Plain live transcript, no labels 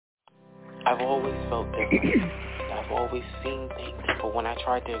I've always felt different. I've always seen things, but when I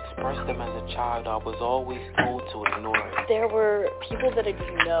tried to express them as a child, I was always told to ignore it. There were people that I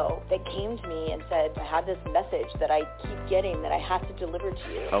didn't know that came to me and said, I have this message that I keep getting that I have to deliver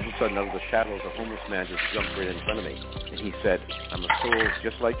to you. All of a sudden, out of the shadows, a homeless man just jumped right in front of me. And he said, I'm a soul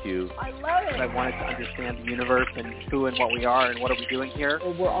just like you. I love it. I wanted to understand the universe and who and what we are and what are we doing here.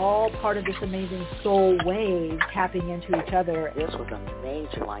 We're all part of this amazing soul wave tapping into each other. This was a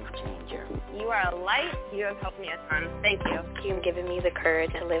major life changer. You are a light. You have helped me a ton. Thank you. You've given me the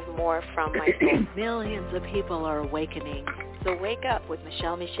courage to live more from my soul. Millions of people are awakening. So wake up with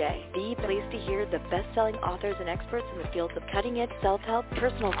Michelle Miche, the place to hear the best-selling authors and experts in the fields of cutting-edge self-help,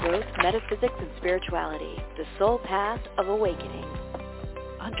 personal growth, metaphysics, and spirituality. The soul path of awakening.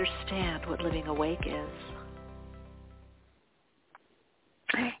 Understand what living awake is.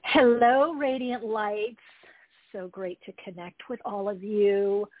 Hello, Radiant Lights. So great to connect with all of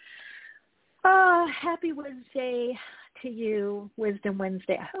you. Happy Wednesday to you, Wisdom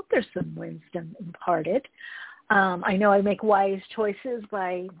Wednesday. I hope there's some wisdom imparted. I know I make wise choices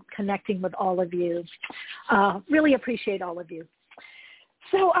by connecting with all of you. Really appreciate all of you.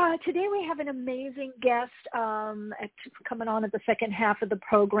 So today we have an amazing guest coming on at the second half of the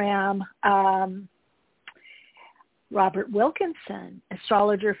program, Robert Wilkinson,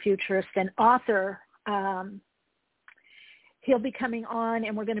 astrologer, futurist, and author. He'll be coming on,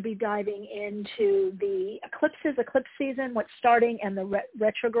 and we're going to be diving into the eclipses, eclipse season, what's starting, and the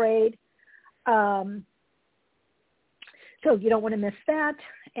retrograde. So you don't want to miss that.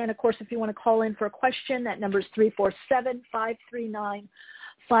 And, of course, if you want to call in for a question, that number is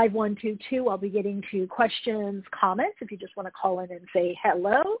 347-539-5122. I'll be getting to questions, comments, if you just want to call in and say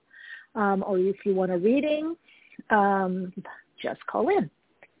hello, or if you want a reading, just call in.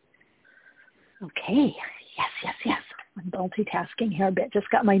 Okay. Yes. I'm multitasking here a bit. Just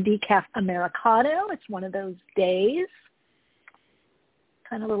got my decaf Americano. It's one of those days.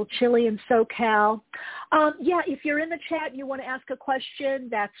 Kind of a little chilly in SoCal. If you're in the chat and you want to ask a question,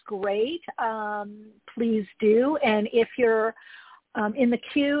 that's great. Please do. And if you're in the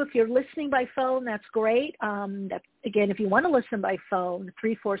queue, if you're listening by phone, that's great. Again, if you want to listen by phone,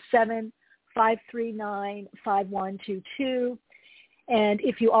 347-539-5122. And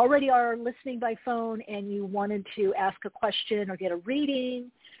if you already are listening by phone and you wanted to ask a question or get a reading,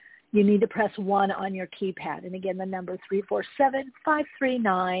 you need to press 1 on your keypad. And again, the number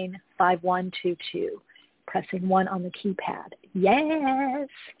 347-539-5122. Pressing 1 on the keypad. Yes,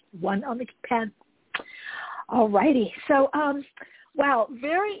 1 on the keypad. All righty. So, wow,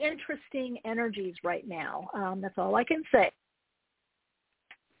 very interesting energies right now. That's all I can say.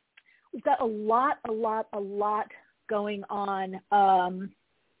 We've got a lot going on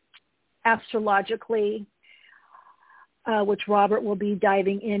astrologically, which Robert will be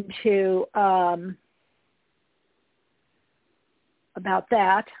diving into about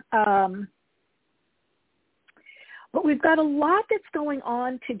that. But we've got a lot that's going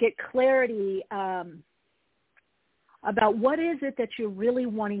on to get clarity about what is it that you're really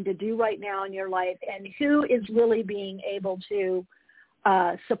wanting to do right now in your life and who is really being able to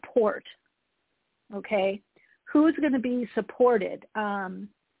support, okay? Who's going to be supported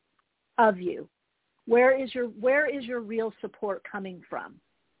of you? Where is your real support coming from?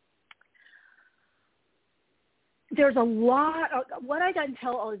 There's a lot. What I got to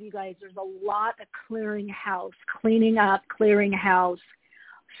tell all of you guys, there's a lot of clearing house,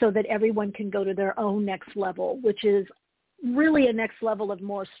 so that everyone can go to their own next level, which is really a next level of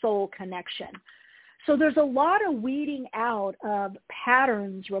more soul connection. So there's a lot of weeding out of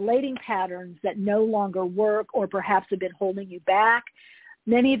patterns, relating patterns that no longer work or perhaps have been holding you back.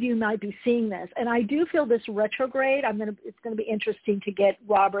 Many of you might be seeing this. And I do feel this retrograde, it's going to be interesting to get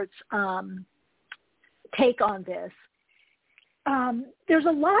Robert's take on this. There's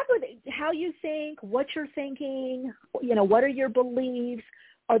a lot with how you think, what you're thinking, what are your beliefs?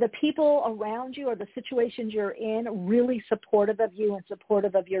 Are the people around you or the situations you're in really supportive of you and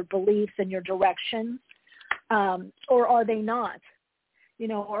supportive of your beliefs and your directions? Or are they not?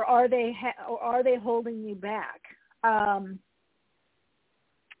 Or are they holding you back?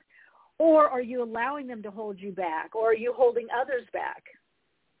 Or are you allowing them to hold you back? Or are you holding others back?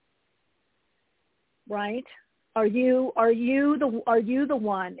 Right? Are you the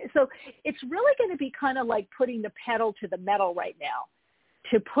one? So it's really going to be kind of like putting the pedal to the metal right now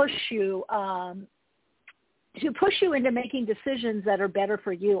to push you into making decisions that are better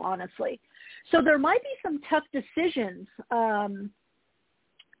for you, honestly. So there might be some tough decisions,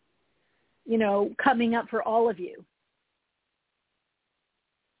 coming up for all of you.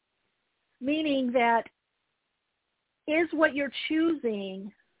 Meaning that is what you're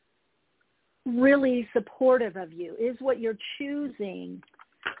choosing really supportive of you? Is what you're choosing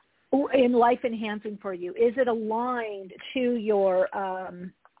in life enhancing for you? Is it aligned to your,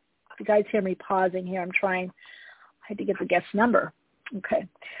 you guys hear me pausing here. I had to get the guest number. Okay.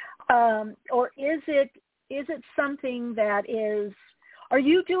 Or is it something that is, are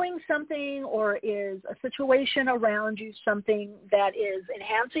you doing something, or is a situation around you something that is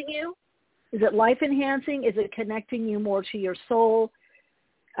enhancing you? Is it life enhancing? Is it connecting you more to your soul,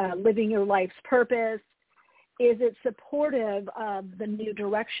 living your life's purpose? Is it supportive of the new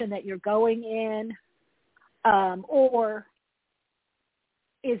direction that you're going in? Or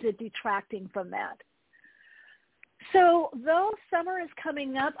is it detracting from that? So though summer is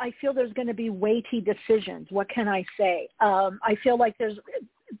coming up, I feel there's going to be weighty decisions. What can I say? I feel like there's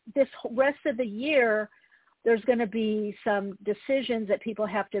this rest of the year, there's going to be some decisions that people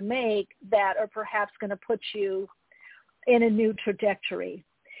have to make that are perhaps going to put you in a new trajectory.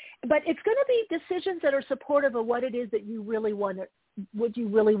 But it's going to be decisions that are supportive of what it is that you really want to, what you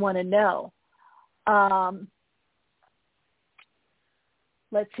really want to know.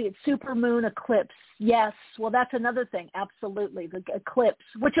 Let's see, it's supermoon eclipse. Yes, well, that's another thing. Absolutely, the eclipse,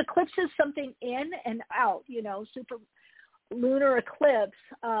 which eclipse is something in and out, super lunar eclipse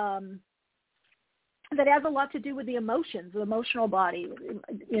that has a lot to do with the emotions, the emotional body,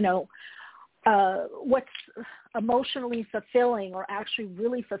 what's emotionally fulfilling or actually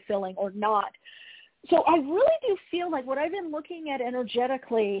really fulfilling or not. So I really do feel like what I've been looking at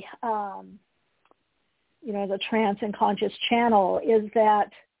energetically, the trance and conscious channel, is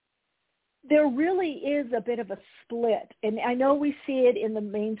that there really is a bit of a split. And I know we see it in the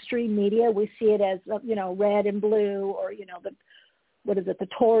mainstream media. We see it as, red and blue, or, the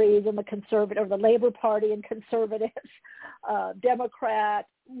Tories and the conservative, or the Labor Party and conservatives, Democrat,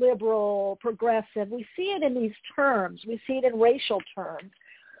 liberal, progressive. We see it in these terms. We see it in racial terms.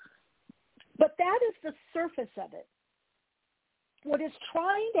 But that is the surface of it. What is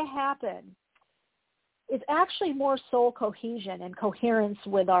trying to happen is actually more soul cohesion and coherence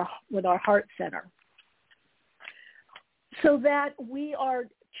with our heart center, so that we are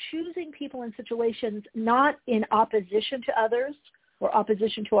choosing people in situations not in opposition to others or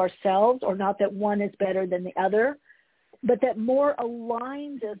opposition to ourselves, or not that one is better than the other, but that more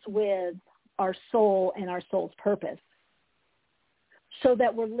aligns us with our soul and our soul's purpose, so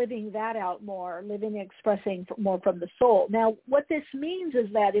that we're living that out more, living and expressing more from the soul. Now, what this means is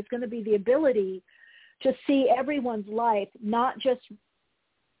that it's going to be the ability to see everyone's life, not just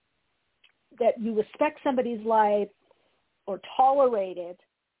that you respect somebody's life or tolerate it,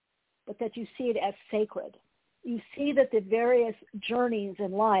 but that you see it as sacred. You see that the various journeys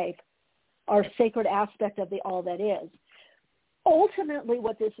in life are a sacred aspect of the all that is. Ultimately,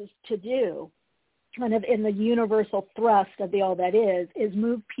 what this is to do, kind of in the universal thrust of the all that is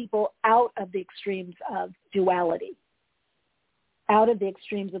move people out of the extremes of duality, out of the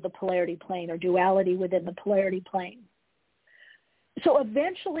extremes of the polarity plane, or duality within the polarity plane. So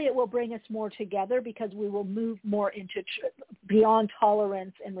eventually it will bring us more together, because we will move more into beyond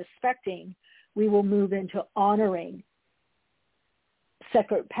tolerance and respecting. We will move into honoring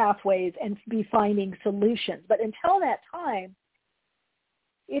separate pathways and be finding solutions. But until that time,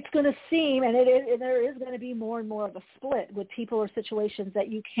 it's going to seem, and there is going to be more and more of a split with people or situations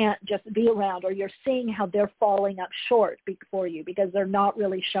that you can't just be around, or you're seeing how they're falling up short for you because they're not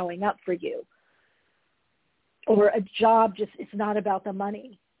really showing up for you. Or a job it's not about the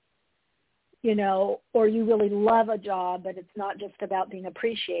money, or you really love a job, but it's not just about being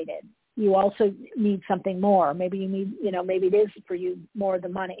appreciated. You also need something more. Maybe you need, maybe it is for you more the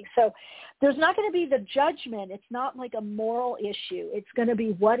money. So there's not going to be the judgment. It's not like a moral issue. It's going to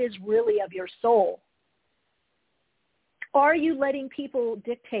be what is really of your soul. Are you letting people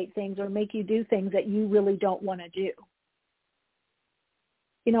dictate things or make you do things that you really don't want to do?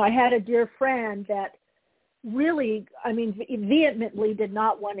 I had a dear friend that really, vehemently did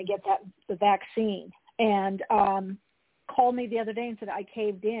not want to get the vaccine, and called me the other day and said, I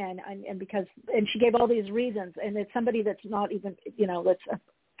caved in, and she gave all these reasons, and it's somebody that's not even, that's a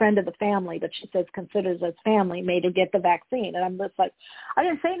friend of the family, but she says considers as family, made her get the vaccine. And I'm just like, I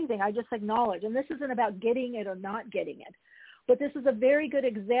didn't say anything. I just acknowledged. And this isn't about getting it or not getting it, but this is a very good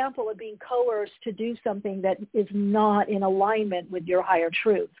example of being coerced to do something that is not in alignment with your higher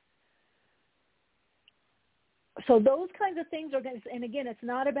truth. So those kinds of things are going to, and again, it's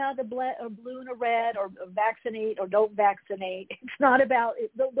not about the blue and a red, or vaccinate or don't vaccinate. It's not about,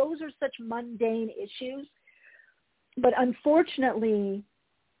 those are such mundane issues. But unfortunately,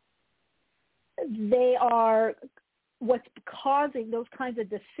 they are what's causing those kinds of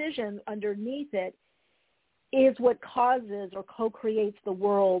decisions underneath it, is what causes or co-creates the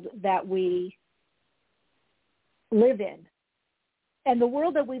world that we live in. And the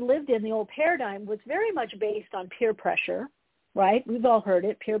world that we lived in, the old paradigm, was very much based on peer pressure, right? We've all heard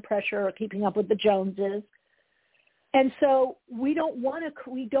it, peer pressure or keeping up with the Joneses. And so we don't want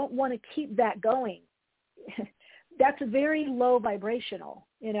to keep that going. That's very low vibrational.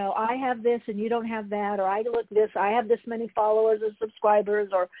 You know, I have this and you don't have that, or I look this, I have this many followers or subscribers,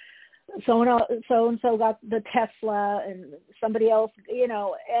 or so-and-so got the Tesla and somebody else, you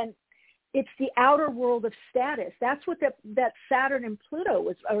know, and it's the outer world of status. That's what that Saturn and Pluto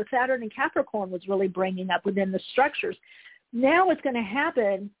was, or Saturn and Capricorn was really bringing up within the structures. Now what's going to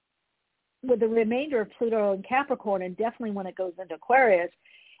happen with the remainder of Pluto and Capricorn, and definitely when it goes into Aquarius,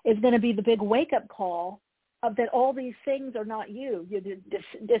 is going to be the big wake-up call of that all these things are not you. Your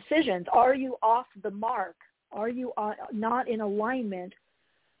decisions. Are you off the mark? Are you not in alignment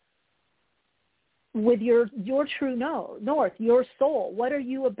with your true north, your soul? What are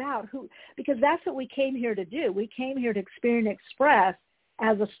you about? Who? Because that's what we came here to do. We came here to experience and express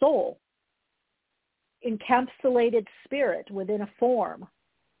as a soul, encapsulated spirit within a form.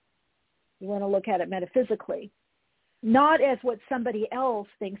 You want to look at it metaphysically, not as what somebody else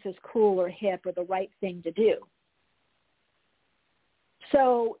thinks is cool or hip or the right thing to do.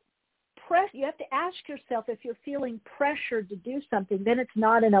 So you have to ask yourself, if you're feeling pressured to do something, then it's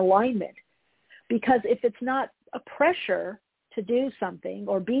not in alignment. Because if it's not a pressure to do something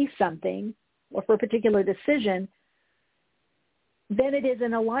or be something or for a particular decision, then it is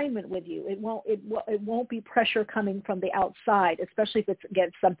in alignment with you. It won't be pressure coming from the outside, especially if it's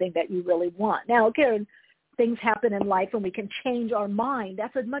against something that you really want. Now, again, things happen in life and we can change our mind.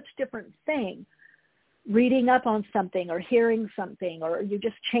 That's a much different thing. Reading up on something or hearing something, or you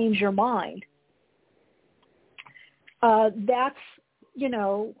just change your mind. That's, you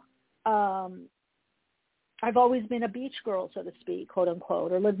know, I've always been a beach girl, so to speak, quote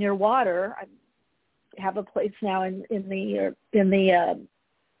unquote, or live near water. I have a place now in the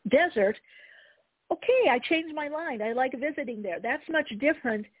desert. Okay, I changed my mind. I like visiting there. That's much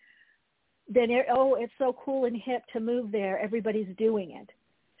different than, oh, it's so cool and hip to move there. Everybody's doing it.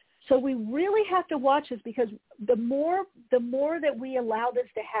 So we really have to watch this, because the more that we allow this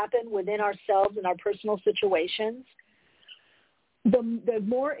to happen within ourselves and our personal situations, the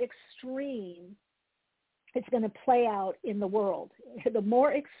more extreme it's going to play out in the world. The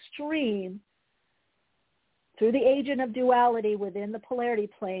more extreme, through the agent of duality within the polarity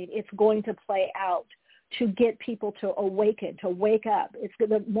plane, it's going to play out to get people to awaken, to wake up. It's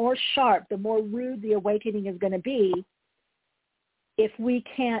the more sharp, the more rude the awakening is going to be, if we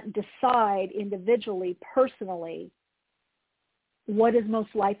can't decide individually, personally, what is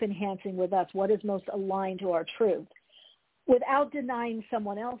most life-enhancing with us, what is most aligned to our truth, without denying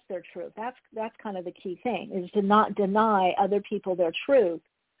someone else their truth. That's kind of the key thing, is to not deny other people their truth.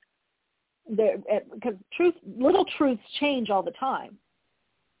 Because little truths change all the time.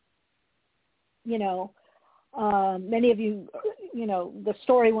 You know, many of you, you know, the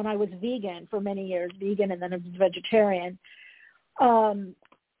story when I was vegan for many years, vegan and then I was vegetarian.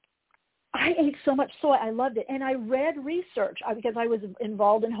 I ate so much soy. I loved it. And I read research because I was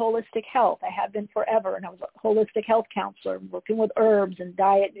involved in holistic health. I have been forever. And I was a holistic health counselor, working with herbs and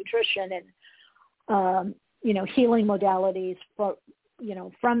diet, nutrition, and, you know, healing modalities for, you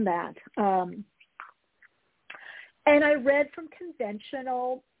know, from that. And I read from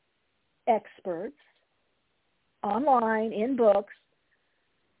conventional experts online, in books,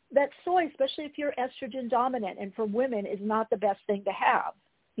 that soy, especially if you're estrogen dominant and for women, is not the best thing to have,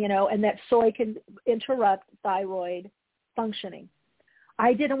 you know, and that soy can interrupt thyroid functioning.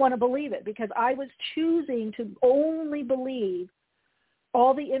 I didn't want to believe it, because I was choosing to only believe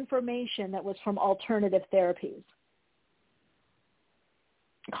all the information that was from alternative therapies,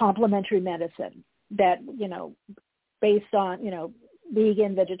 complementary medicine, that, you know, based on, you know,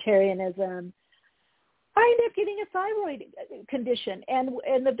 vegan, vegetarianism. I ended up getting a thyroid condition, and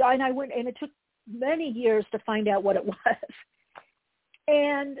I went, and it took many years to find out what it was.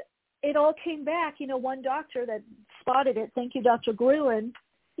 And it all came back. You know, one doctor that spotted it, thank you, Dr. Gruen,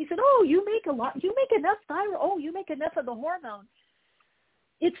 he said, "Oh, you make enough thyroid. Oh, you make enough of the hormone.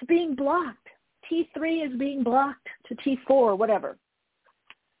 It's being blocked. T3 is being blocked to T4, whatever."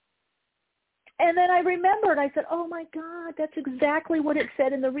 And then I remembered, I said, oh, my God, that's exactly what it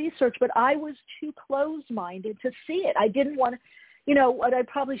said in the research. But I was too closed-minded to see it. I didn't want to, you know, what I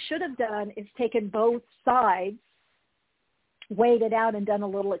probably should have done is taken both sides, weighed it out, and done a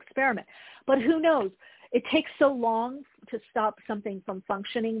little experiment. But who knows? It takes so long to stop something from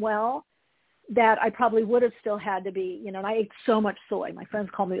functioning well that I probably would have still had to be, and I ate so much soy. My friends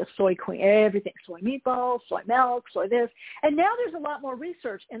call me a soy queen, everything, soy meatballs, soy milk, soy this. And now there's a lot more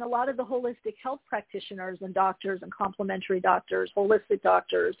research, and a lot of the holistic health practitioners and doctors and complementary doctors, holistic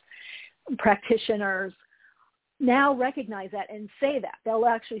doctors, practitioners now recognize that and say that. They'll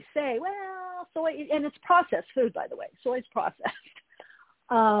actually say, well, soy, and it's processed food, by the way. Soy is processed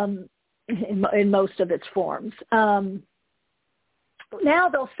in most of its forms. Now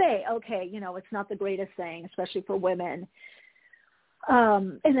they'll say, okay, it's not the greatest thing, especially for women.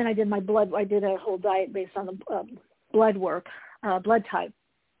 And then I did I did a whole diet based on the blood work, blood type.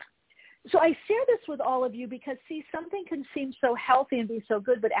 So I share this with all of you because, see, something can seem so healthy and be so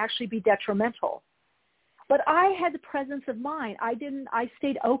good, but actually be detrimental. But I had the presence of mind. I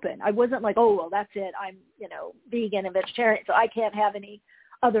stayed open. I wasn't like, oh, well, that's it. I'm, vegan and vegetarian, so I can't have any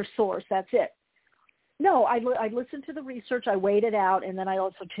other source. That's it. No, I listened to the research, I weighed it out, and then I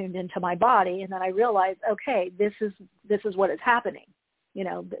also tuned into my body, and then I realized, okay, this is what is happening,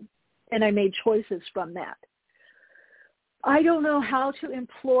 and I made choices from that. I don't know how to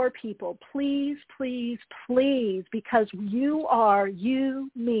implore people, please, please, please, because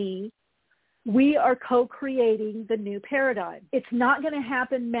you, me, we are co-creating the new paradigm. It's not going to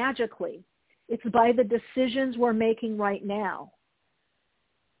happen magically. It's by the decisions we're making right now.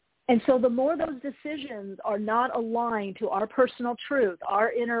 And so the more those decisions are not aligned to our personal truth,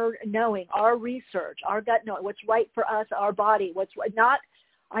 our inner knowing, our research, our gut knowing, what's right for us, our body, what's not,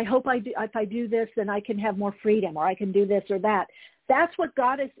 I hope if I do this, then I can have more freedom, or I can do this or that. That's what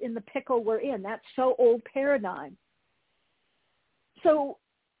got us in the pickle we're in. That's so old paradigm. So,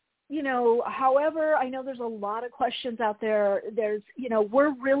 however, I know there's a lot of questions out there.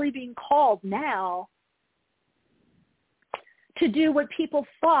 We're really being called now to do what people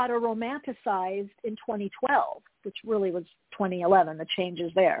thought or romanticized in 2012, which really was 2011, the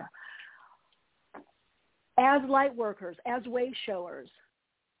changes there. As light workers, as way showers.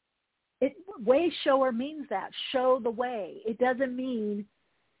 Way shower means that, show the way. It doesn't mean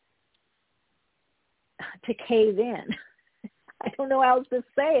to cave in. I don't know how else to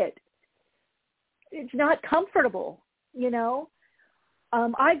say it. It's not comfortable,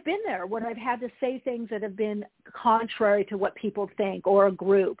 I've been there when I've had to say things that have been contrary to what people think or a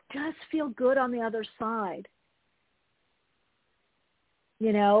group. Just feel good on the other side.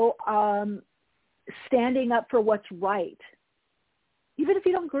 Standing up for what's right. Even if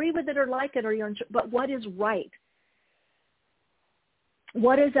you don't agree with it or like it, but what is right?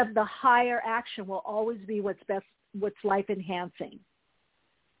 What is of the higher action will always be what's best, what's life enhancing.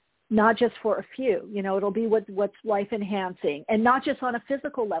 Not just for a few, it'll be what's life enhancing, and not just on a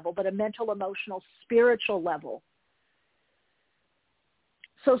physical level, but a mental, emotional, spiritual level.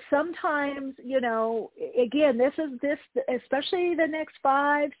 So sometimes, again, this, especially the next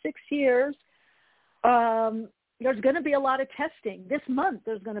 5-6 years, there's going to be a lot of testing. This month,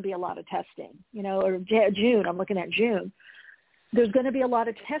 there's going to be a lot of testing, or June, I'm looking at June. There's going to be a lot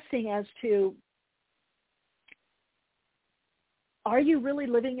of testing as to, are you really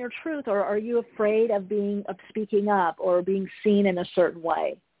living your truth, or are you afraid of speaking up, or being seen in a certain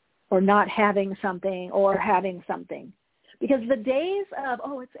way, or not having something, or having something? Because the days of,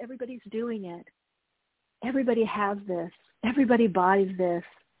 everybody's doing it. Everybody has this. Everybody buys this.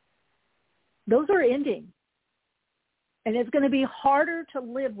 Those are ending. And it's going to be harder to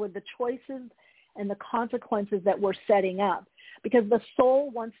live with the choices and the consequences that we're setting up, because the soul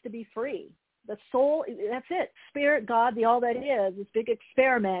wants to be free. The soul, that's it. Spirit, God, the all that is, this big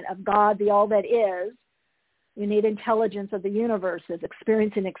experiment of God, the all that is. You need intelligence of the universe is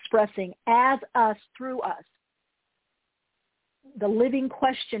experiencing, expressing as us, through us. The living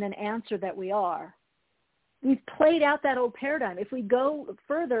question and answer that we are. We've played out that old paradigm. If we go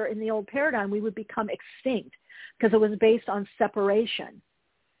further in the old paradigm, we would become extinct because it was based on separation.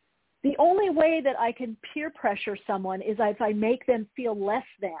 The only way that I can peer pressure someone is if I make them feel less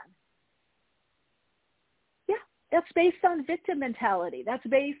than. That's based on victim mentality. That's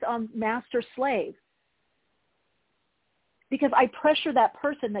based on master-slave. Because I pressure that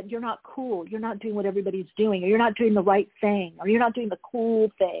person that you're not cool, you're not doing what everybody's doing, or you're not doing the right thing, or you're not doing the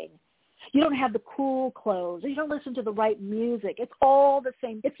cool thing. You don't have the cool clothes, or you don't listen to the right music. It's all the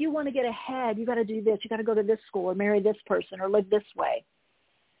same. If you want to get ahead, you got to do this. You got to go to this school, or marry this person, or live this way.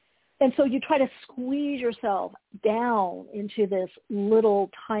 And so you try to squeeze yourself down into this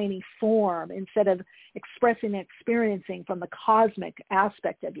little tiny form instead of expressing and experiencing from the cosmic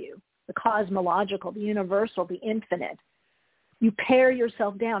aspect of you, the cosmological, the universal, the infinite. You pare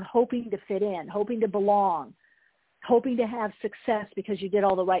yourself down, hoping to fit in, hoping to belong, hoping to have success because you did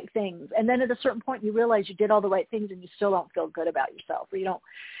all the right things. And then at a certain point you realize you did all the right things and you still don't feel good about yourself, or you don't.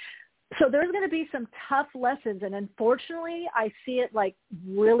 So there's going to be some tough lessons, and unfortunately, I see it like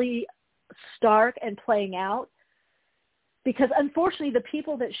really stark and playing out because unfortunately, the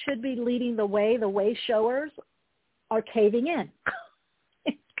people that should be leading the way showers, are caving in.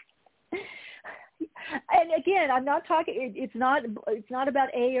 And again, I'm not talking. It's not about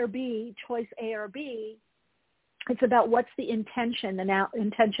A or B, choice A or B. It's about what's the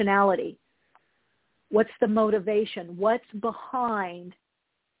intentionality. What's the motivation? What's behind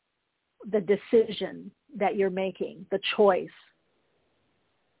the decision that you're making, the choice?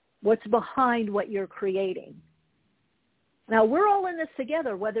 What's behind what you're creating? Now, we're all in this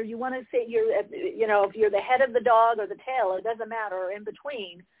together, whether you want to say if you're the head of the dog or the tail, it doesn't matter, or in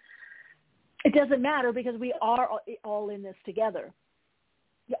between. It doesn't matter because we are all in this together.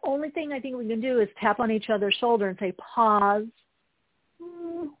 The only thing I think we can do is tap on each other's shoulder and say, pause,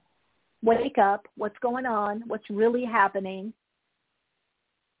 wake up, what's going on, what's really happening.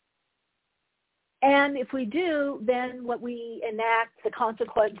 And if we do, then what we enact, the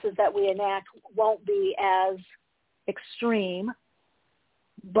consequences that we enact won't be as extreme.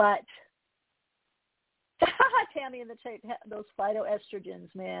 But Tammy in the chat, those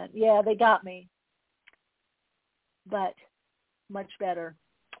phytoestrogens, man. Yeah, they got me. But much better.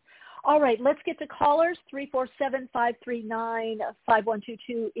 All right, let's get to callers.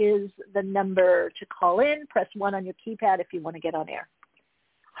 347-539-5122 is the number to call in. Press 1 on your keypad if you want to get on air.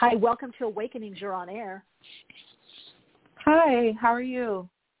 Hi, welcome to Awakenings. You're on air. Hi, how are you?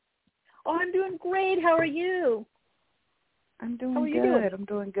 Oh, I'm doing great. How are you? I'm doing good. I'm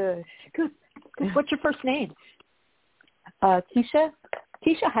doing good. Good. What's your first name? Keisha.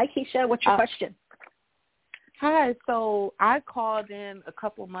 Keisha. Hi, Keisha. What's your question? Hi. So I called in a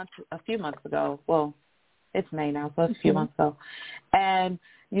few months ago. Well, it's May now, so it's a few months ago. And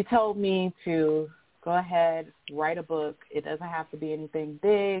you told me to go ahead, write a book. It doesn't have to be anything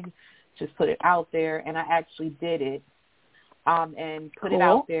big. Just put it out there. And I actually did it and put it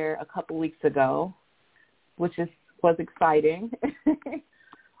out there a couple weeks ago, which was exciting.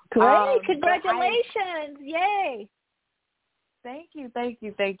 Great. Congratulations. Yay. Thank you.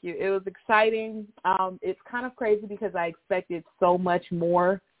 It was exciting. It's kind of crazy because I expected so much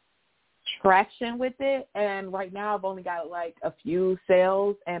more traction with it. And right now I've only got like a few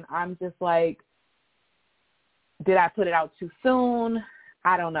sales. And I'm just like, did I put it out too soon?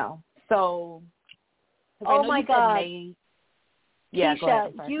 I don't know. So, oh my God. Yeah,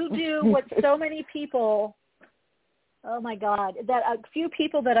 Keisha, you do what so many people, oh my God, that a few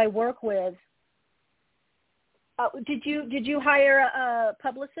people that I work with, did you hire a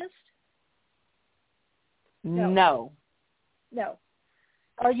publicist? No.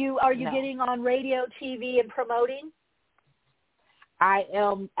 Are you getting on radio, TV, and promoting? I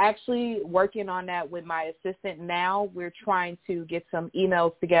am actually working on that with my assistant now. We're trying to get some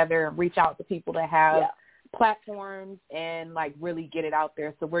emails together and reach out to people that have platforms and like really get it out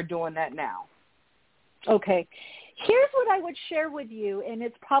there. So we're doing that now. Okay. Here's what I would share with you, and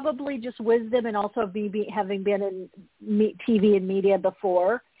it's probably just wisdom and also having been in TV and media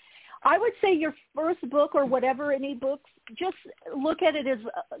before. I would say your first book or whatever, any books, just look at it as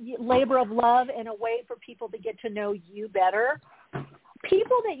a labor of love and a way for people to get to know you better.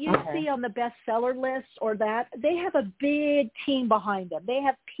 People that you see on the bestseller list or that, they have a big team behind them. They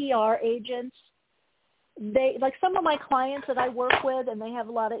have PR agents. They like some of my clients that I work with, and they have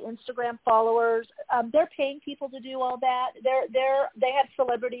a lot of Instagram followers. They're paying people to do all that. They have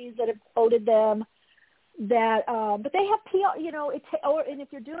celebrities that have quoted them. But they have PR. And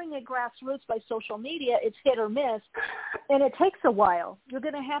if you're doing it grassroots by social media, it's hit or miss, and it takes a while. You're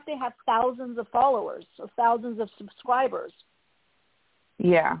going to have thousands of followers or thousands of subscribers.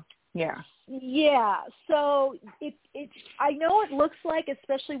 Yeah. So it's I know it looks like,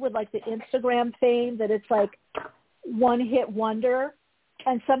 especially with like the Instagram fame, that it's like one hit wonder,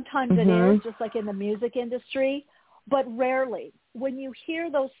 and sometimes it is, just like in the music industry, but rarely. When you hear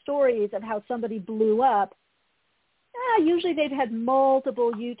those stories of how somebody blew up, usually they've had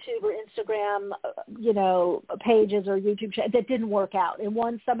multiple YouTube or Instagram, pages or YouTube that didn't work out, and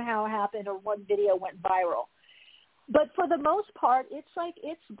one somehow happened or one video went viral. But for the most part, it's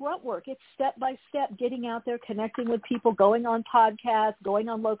grunt work. It's step by step, getting out there, connecting with people, going on podcasts, going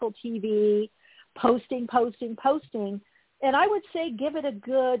on local TV, posting. And I would say give it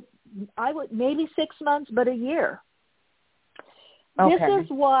maybe 6 months, but a year. Okay.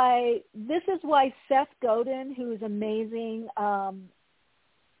 This is why Seth Godin, who is amazing,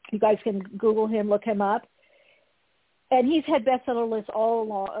 you guys can Google him, look him up. And he's had bestseller lists all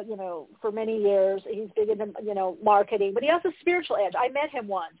along, for many years. He's big into, marketing, but he has a spiritual edge. I met him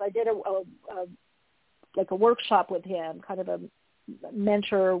once. I did a workshop with him, kind of a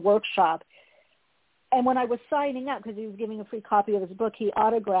mentor workshop. And when I was signing up, because he was giving a free copy of his book, he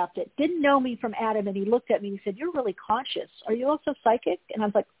autographed it. Didn't know me from Adam, and he looked at me and he said, "You're really conscious. Are you also psychic?" And I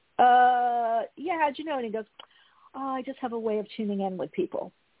was like, yeah, how'd you know? And he goes, I just have a way of tuning in with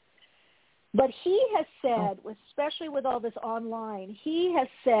people. But he has said, especially with all this online, he has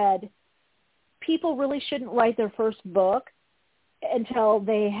said people really shouldn't write their first book until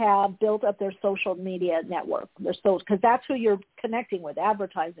they have built up their social media network, because that's who you're connecting with,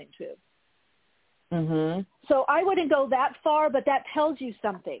 advertising to. Mm-hmm. So I wouldn't go that far, but that tells you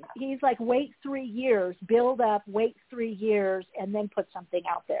something. He's like, wait 3 years, build up, wait 3 years, and then put something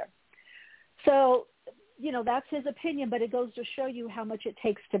out there. So, that's his opinion, but it goes to show you how much it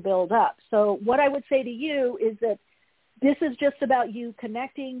takes to build up. So what I would say to you is that this is just about you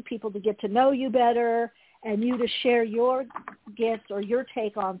connecting, people to get to know you better, and you to share your gifts or your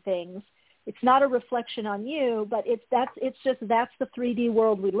take on things. It's not a reflection on you, but that's the 3D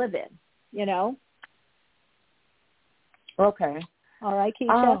world we live in, Okay. All right, Keisha?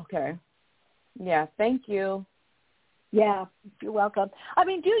 Oh, okay. Yeah, thank you. Yeah, you're welcome. I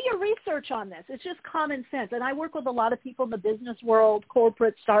mean, do your research on this. It's just common sense. And I work with a lot of people in the business world,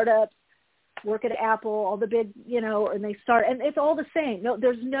 corporate, startups, work at Apple, all the big, and they start, and it's all the same. No,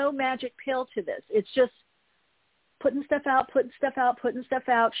 there's no magic pill to this. It's just putting stuff out,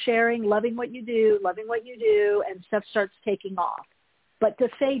 sharing, loving what you do, and stuff starts taking off. But to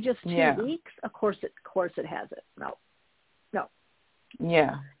say just 2 weeks, of course it hasn't. No.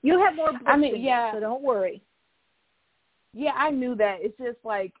 Yeah. You have more books than me, so don't worry. Yeah, I knew that. It's just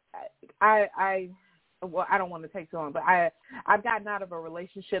like I don't want to take too long, but I've gotten out of a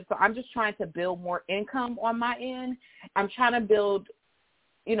relationship, so I'm just trying to build more income on my end. I'm trying to build,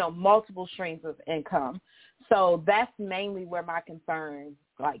 multiple streams of income. So that's mainly where my concern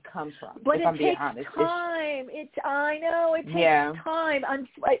comes from. But if I'm being honest. Time. I know it takes time.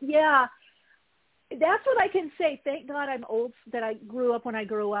 Yeah. That's what I can say. Thank God I'm old, that I grew up when I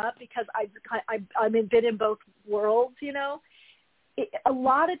grew up, because I've been in both worlds, A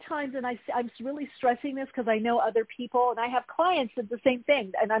lot of times, and I'm really stressing this because I know other people, and I have clients that the same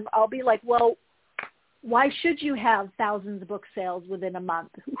thing, and I'll be like, well, why should you have thousands of book sales within a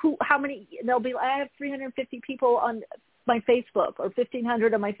month? How many? They'll be, I have 350 people on my Facebook, or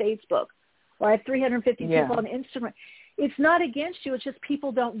 1,500 on my Facebook, or I have 350 people on Instagram. It's not against you. It's just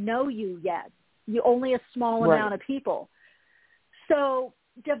people don't know you yet. You only a small amount of people. So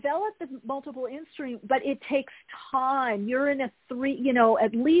develop the multiple in-stream, but it takes time. You're in at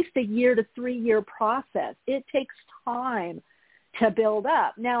least a year to 3 year process. It takes time to build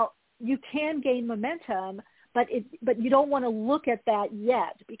up. Now, you can gain momentum, but you don't want to look at that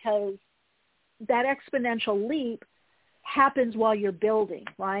yet, because that exponential leap happens while you're building,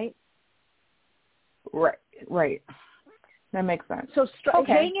 right? Right. That makes sense. So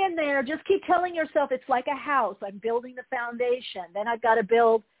hang in there. Just keep telling yourself it's like a house. I'm building the foundation. Then I've got to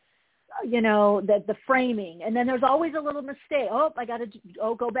build, the framing. And then there's always a little mistake. I got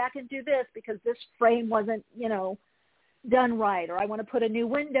to go back and do this because this frame wasn't, done right. Or I want to put a new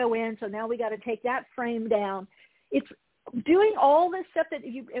window in, so now we got to take that frame down. It's doing all this stuff that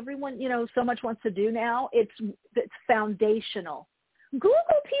everyone, so much wants to do now. It's foundational.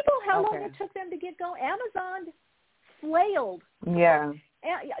 Google people how long it took them to get going. Amazon flailed. Yeah.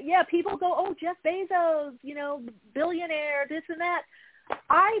 Yeah, people go, Jeff Bezos, billionaire, this and that.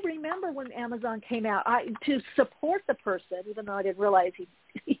 I remember when Amazon came out, to support the person, even though I didn't realize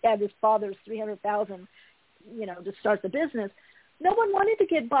he had his father's $300,000, to start the business. No one wanted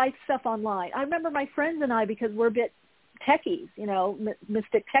to buy stuff online. I remember my friends and I, because we're a bit techies,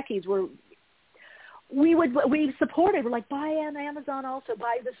 mystic techies, we supported. We're like, buy on Amazon also,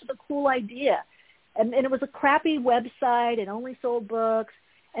 this is a cool idea. And it was a crappy website and only sold books.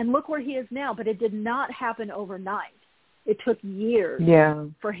 And look where he is now. But it did not happen overnight. It took years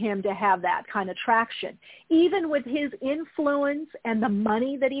for him to have that kind of traction. Even with his influence and the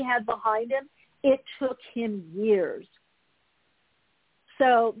money that he had behind him, it took him years.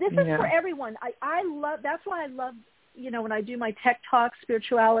 So this is for everyone. I love, that's why I love, when I do my tech talk,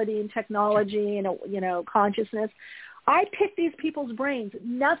 spirituality and technology and, consciousness, I pick these people's brains.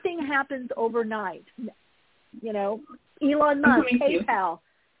 Nothing happens overnight. Elon Musk, PayPal.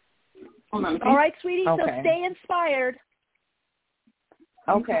 All right, sweetie, so stay inspired.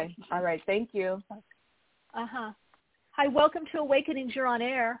 Okay. All right. Thank you. Uh-huh. Hi, welcome to Awakenings. You're on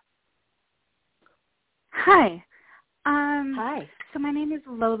air. Hi. Hi. So my name is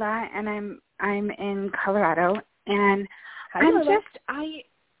Lola, and I'm in Colorado, and Hi, Lola.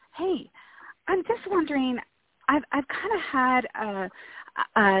 I'm just wondering, I've kind of had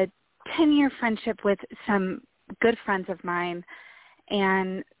a 10-year friendship with some good friends of mine,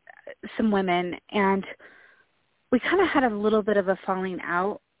 and some women, and we kind of had a little bit of a falling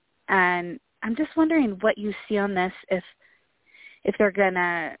out, and I'm just wondering what you see on this, if we're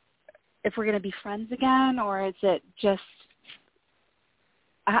gonna be friends again, or is it just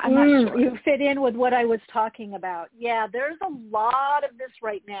I'm not sure. You fit in with what I was talking about. Yeah, there's a lot of this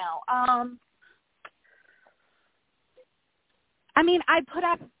right now. I mean, I put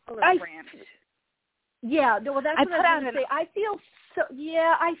out a little brand. Yeah, well, that's what I was going to say. I feel so.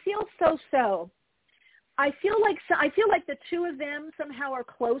 Yeah, I feel so. I feel like the two of them somehow are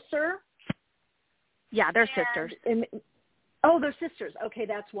closer. Yeah, they're sisters. They're sisters. Okay,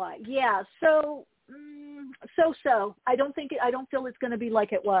 that's why. Yeah, so I don't feel it's going to be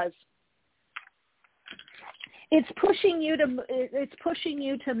like it was. It's pushing you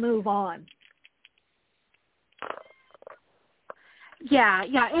to move on. Yeah,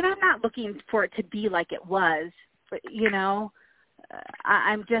 and I'm not looking for it to be like it was, but,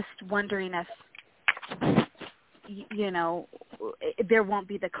 I'm just wondering if, there won't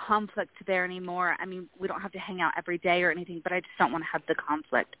be the conflict there anymore. I mean, we don't have to hang out every day or anything, but I just don't want to have the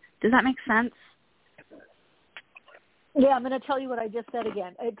conflict. Does that make sense? Yeah, I'm going to tell you what I just said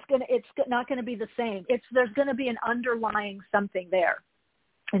again. It's not going to be the same. There's going to be an underlying something there,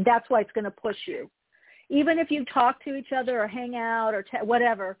 and that's why it's going to push you. Even if you talk to each other or hang out or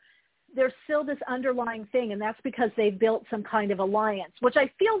whatever, there's still this underlying thing, and that's because they've built some kind of alliance, which I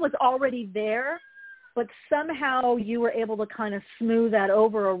feel was already there, but somehow you were able to kind of smooth that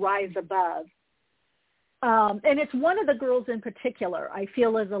over or rise above. And it's one of the girls in particular I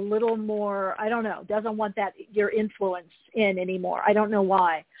feel is a little more, I don't know, doesn't want your influence in anymore. I don't know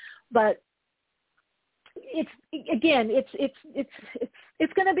why, but it's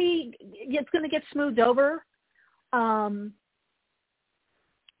going to get smoothed over.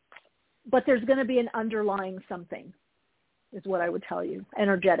 But there's going to be an underlying something, is what I would tell you,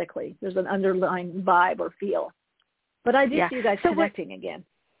 energetically. There's an underlying vibe or feel. But I do see you guys connecting again.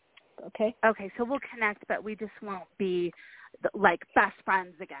 Okay. Okay, so we'll connect, but we just won't be like best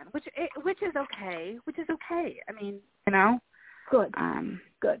friends again, which is okay. I mean, Good.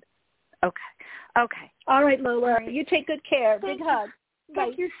 Good. Okay. All right, Lola. Right. You take good care. Big hug.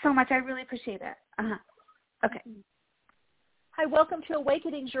 Thank you so much. I really appreciate it. Okay. Hi, welcome to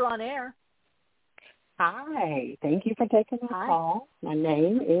Awakenings. You're on air. Hi. Thank you for taking my call. My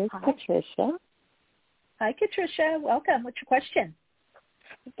name is Patricia. Hi, Patricia. Welcome. What's your question?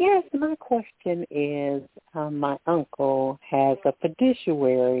 Yes, my question is, my uncle has a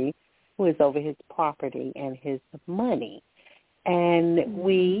fiduciary who is over his property and his money. And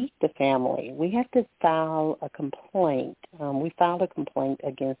we, the family, we have to file a complaint. We filed a complaint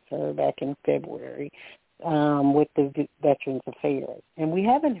against her back in February with the Veterans Affairs. And we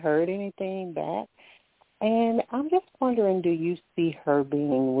haven't heard anything back. And I'm just wondering, do you see her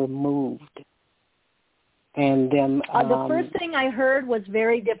being removed? And them, the first thing I heard was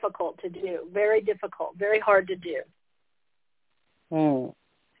very difficult to do. Very difficult. Very hard to do.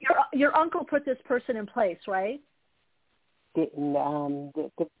 Your uncle put this person in place, right? The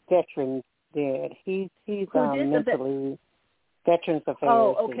veterans did. He's mentally Veterans Affairs.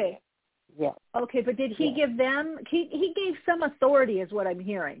 Oh, okay. Did. Yeah. Okay, but did he give them? He gave some authority, is what I'm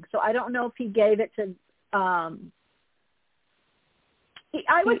hearing. So I don't know if he gave it to. I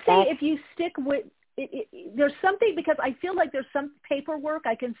would say if you stick with. There's something, because I feel like there's some paperwork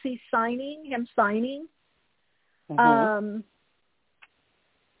I can see him signing.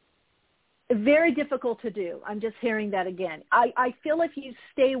 Very difficult to do. I'm just hearing that again. I feel if you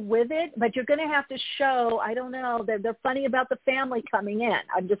stay with it, but you're going to have to show, I don't know, they're funny about the family coming in.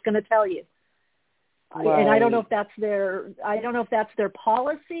 I'm just going to tell you. Right. And I don't know if that's their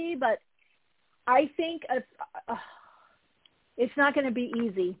policy, but I think it's not going to be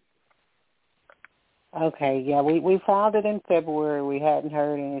easy. Okay, yeah, we filed it in February. We hadn't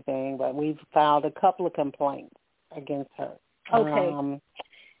heard anything, but we've filed a couple of complaints against her. Okay.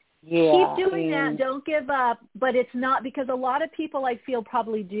 Yeah. Keep doing that. Don't give up. But it's not, because a lot of people I feel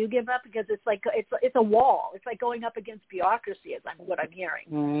probably do give up, because it's like it's a wall. It's like going up against bureaucracy, is what I'm hearing.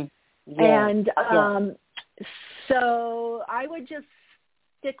 Mm-hmm. Yeah. And so I would just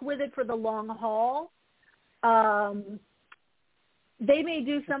stick with it for the long haul. They may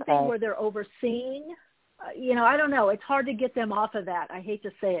do something where they're overseeing. I don't know. It's hard to get them off of that. I hate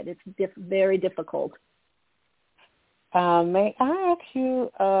to say it. It's very difficult. May I ask you,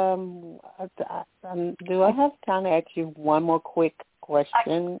 do I have time to ask you one more quick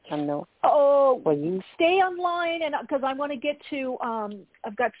question? Stay online, and because I want to get to,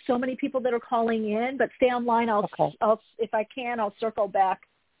 I've got so many people that are calling in, but stay online. I'll if I can, I'll circle back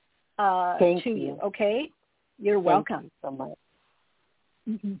to you. Okay? You're welcome. Thank you so much.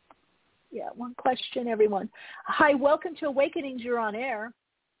 Mm-hmm. Yeah, one question, everyone. Hi, welcome to Awakenings. You're on air.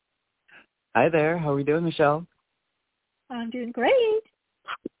 Hi there. How are we doing, Michelle? I'm doing great.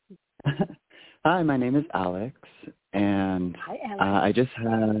 Hi, my name is Alex, and Hi, Alex. I just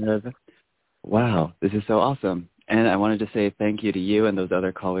have, wow, this is so awesome. And I wanted to say thank you to you and those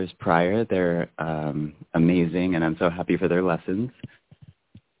other callers prior. They're amazing, and I'm so happy for their lessons.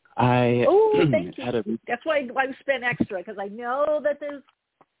 Thank you. That's why I spent extra, because I know that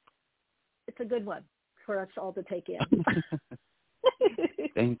it's a good one for us all to take in.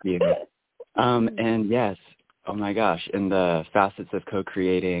 Thank you. And yes, oh my gosh, in the facets of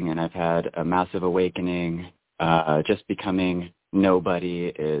co-creating, and I've had a massive awakening. Just becoming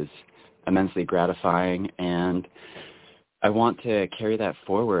nobody is immensely gratifying, and I want to carry that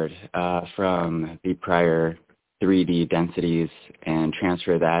forward from the prior 3D densities and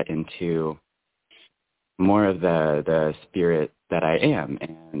transfer that into more of the spirit that I am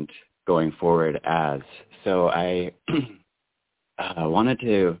and going forward as. So I wanted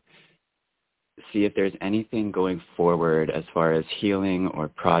to see if there's anything going forward as far as healing or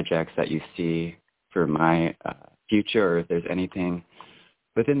projects that you see for my future, or if there's anything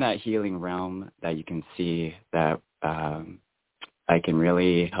within that healing realm that you can see that I can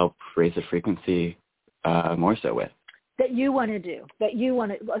really help raise the frequency more so with. That you want to do, that you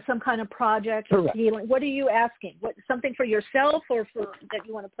want to, some kind of project or healing. What are you asking? What, something for yourself, or for that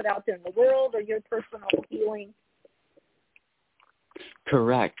you want to put out there in the world, or your personal healing?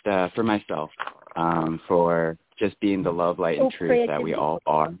 Correct, for myself, for just being the love, light, and truth that we all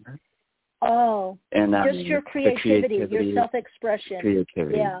are. Oh, and just your creativity, your self-expression.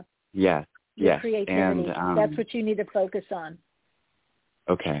 Creativity. Yeah. Yes. Your yes. creativity. And that's what you need to focus on.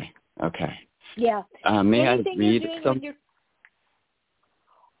 Okay. Yeah. May anything I read some?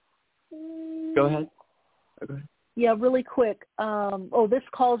 Go ahead. Yeah, really quick. This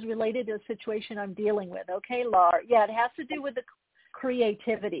call is related to a situation I'm dealing with. Okay, Laura. Yeah, it has to do with the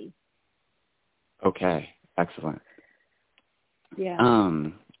creativity. Okay, excellent. Yeah.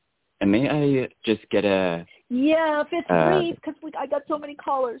 And may I just get a... Yeah, if it's brief, because I got so many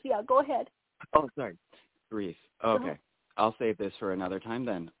callers. Yeah, go ahead. Oh, sorry. Brief. Okay. I'll save this for another time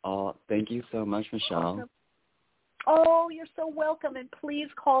then. Thank you so much, Michelle. Awesome. Oh, you're so welcome. And please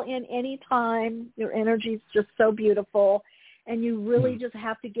call in anytime. Your energy is just so beautiful. And you really just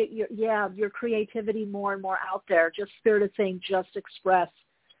have to get your creativity more and more out there. Just Spirit is saying, just express,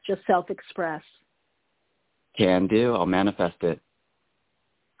 just self-express. Can do. I'll manifest it.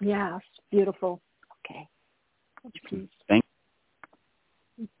 Yes, beautiful. Okay. Please. Thank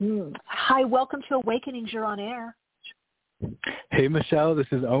you. Mm-hmm. Hi, welcome to Awakenings. You're on air. Hey, Michelle. This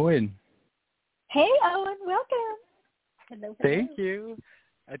is Owen. Hey, Owen. Welcome. Hello. Thank you.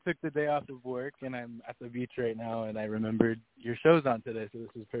 I took the day off of work, and I'm at the beach right now, and I remembered your show's on today, so this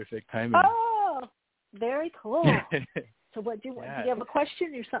is perfect timing. Oh, very cool. So what do you want? Do you have a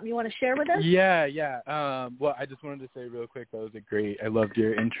question or something you want to share with us? Yeah. Well, I just wanted to say real quick, that was I loved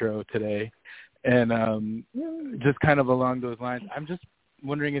your intro today. And just kind of along those lines, I'm just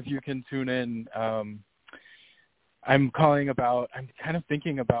wondering if you can tune in. I'm kind of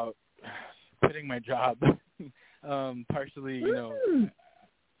thinking about quitting my job, partially, and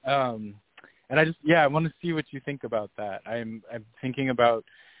I want to see what you think about that. I'm thinking about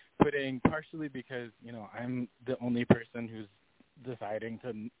quitting partially because, I'm the only person who's deciding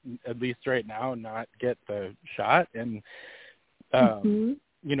to, at least right now, not get the shot. And,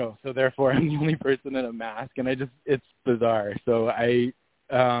 so therefore I'm the only person in a mask, and it's bizarre. So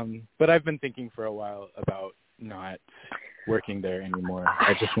but I've been thinking for a while about not working there anymore.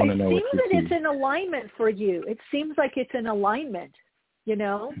 I just want to know what you see. It seems that it's in alignment for you. It seems like it's in alignment,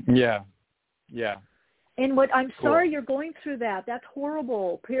 Yeah. And I'm sorry you're going through that. That's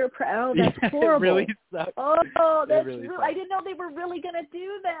horrible. That's horrible. It really sucks. Oh, that's really I didn't know they were really going to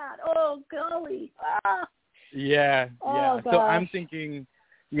do that. Oh, golly. Ah. Yeah. Oh, so I'm thinking,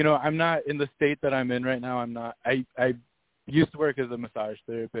 I'm not in the state that I'm in right now. I used to work as a massage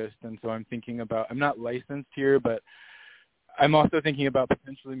therapist, and so I'm thinking about, I'm not licensed here, but I'm also thinking about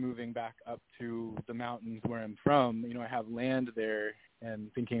potentially moving back up to the mountains where I'm from. I have land there,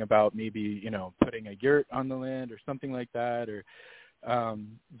 and thinking about maybe, putting a yurt on the land or something like that.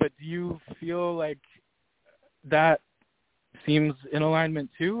 But do you feel like that seems in alignment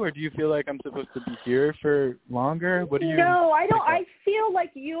too, or do you feel like I'm supposed to be here for longer? What do you? No, I don't. I feel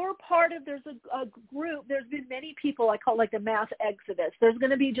like you're part of. There's a group. There's been many people. I call it like the mass exodus. There's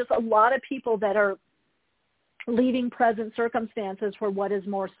going to be just a lot of people that are leaving present circumstances for what is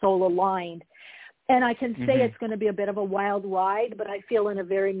more soul aligned. And I can say it's going to be a bit of a wild ride, but I feel in a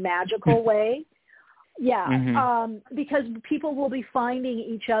very magical way. Yeah, because people will be finding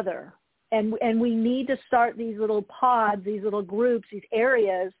each other. And we need to start these little pods, these little groups, these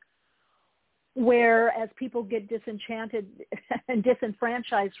areas where as people get disenchanted and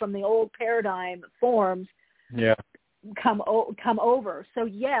disenfranchised from the old paradigm forms, come over. So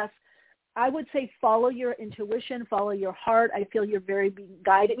yes, I would say follow your intuition, follow your heart. I feel you're very being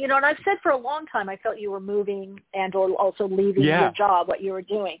guided. And I've said for a long time I felt you were moving and or also leaving your job, what you were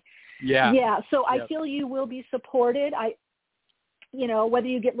doing. Yeah. So I feel you will be supported. Whether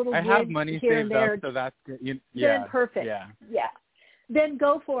you get little I have money here saved and there, up, so that's good. Then perfect. Yeah. Then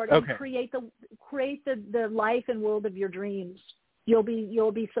go for it and create the life and world of your dreams. You'll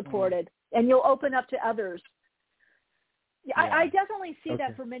be supported, and you'll open up to others. I definitely see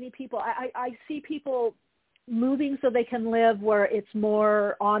that for many people. I see people moving so they can live where it's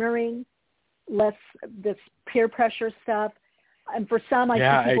more honoring, less this peer pressure stuff. And for some, I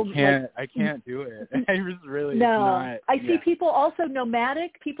see people I can't do it. I was really not. I see people also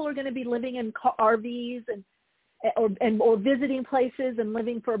nomadic. People are going to be living in RVs or visiting places and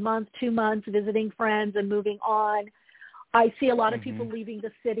living for a month, 2 months, visiting friends and moving on. I see a lot of people leaving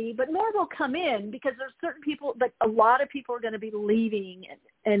the city, but more will come in because there's certain people, but a lot of people are going to be leaving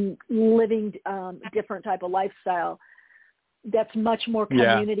and living a different type of lifestyle that's much more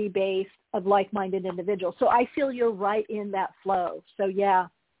community-based of like-minded individuals. So I feel you're right in that flow. So,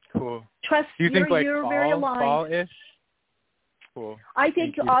 Cool. Trust Do you think you're very aligned. Fall-ish? Cool. I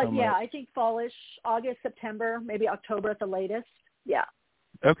think, I think fall-ish, August, September, maybe October at the latest. Yeah.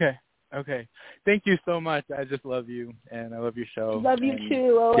 Okay. Thank you so much. I just love you, and I love your show. Love you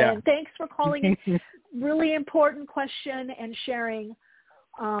too, Owen. Thanks for calling in. Really important question and sharing.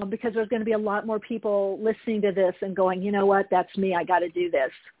 Because there's going to be a lot more people listening to this and going, you know what, that's me. I got to do this.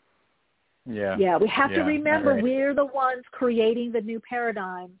 Yeah. We have to remember we're the ones creating the new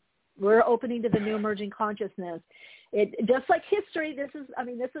paradigm. We're opening to the new emerging consciousness. It just like history. This is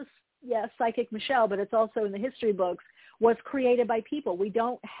Psychic Michelle, but it's also in the history books. Was created by people. We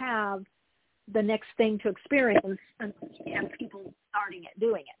don't have the next thing to experience unless we have people starting it,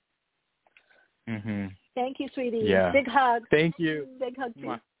 doing it. Mm-hmm. Thank you, sweetie. Yeah. Big hug. Thank you. Big hug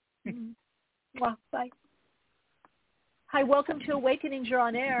to you. Mwah. Bye. Hi, welcome to Awakenings. You're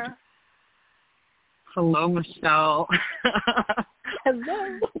on air. Hello, Michelle.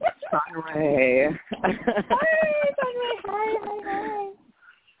 Hello. Sunray.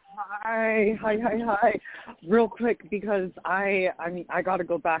 Hi. Real quick, because I got to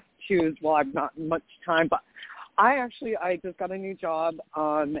go back to choose. Well, I've not much time, but I just got a new job,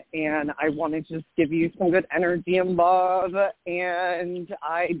 and I wanted to just give you some good energy and love, and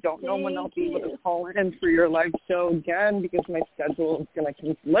I don't know when I'll be able to call in for your live show again because my schedule is going to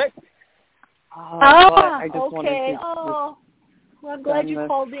conflict. But I just wanted to well, I'm glad you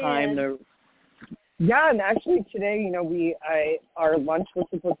called in. And actually today, our lunch was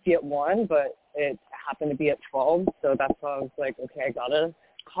supposed to be at 1, but it happened to be at 12, so that's why I was like, okay, I got to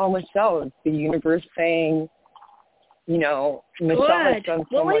call Michelle. It's the universe saying, Michelle has done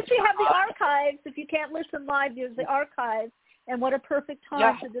so Well, at least much. we have the archives. If you can't listen live, there's the archives. And what a perfect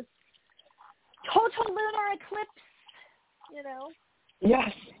time for this total lunar eclipse,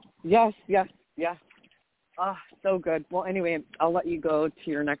 Yes. So good. Well, anyway, I'll let you go to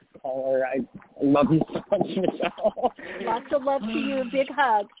your next caller. I love you so much, Michelle. Lots of love to you. Big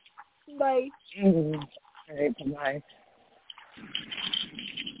hug. Bye. All right, bye.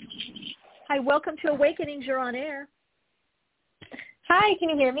 Hi, welcome to Awakenings. You're on air. Hi, can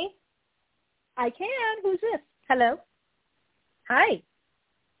you hear me? I can. Who's this? Hello? Hi.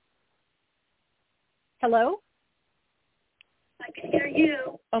 Hello? I can hear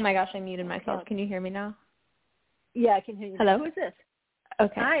you. Oh my gosh, I muted myself. Can you hear me now? Yeah, I can hear you. Hello? Who is this?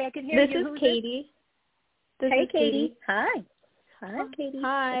 Okay. Hi, I can hear you. This is Katie. Hey, Katie. Hi. Hi, Katie.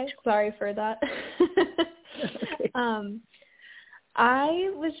 Hi. Sorry for that.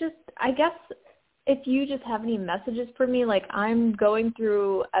 I guess if you just have any messages for me, like I'm going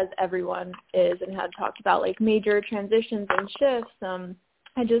through, as everyone is and had talked about, like major transitions and shifts.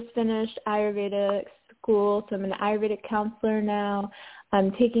 I just finished Ayurveda school, so I'm an Ayurvedic counselor now.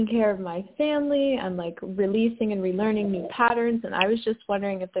 I'm taking care of my family. I'm like releasing and relearning new patterns, and I was just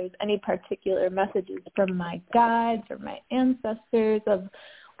wondering if there's any particular messages from my guides or my ancestors of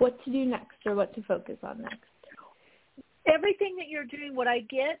what to do next or what to focus on next. Everything that you're doing, what I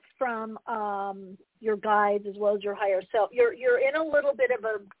get from your guides as well as your higher self, you're in a little bit of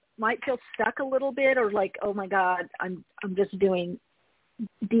might feel stuck a little bit, or like, oh my God, I'm just doing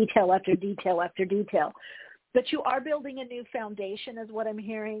detail after detail after detail. But you are building a new foundation is what I'm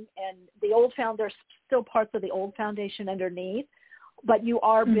hearing, and the old there's still parts of the old foundation underneath. but you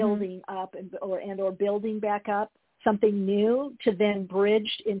are building up or building back up something new to then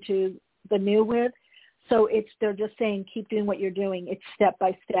bridge into the new with. So they're just saying keep doing what you're doing. It's step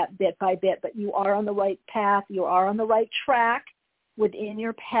by step, bit by bit, but you are on the right path. You are on the right track within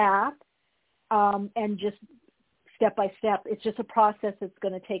your path, and just step by step. It's just a process that's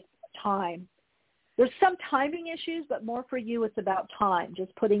going to take time. There's some timing issues, but more for you, it's about time,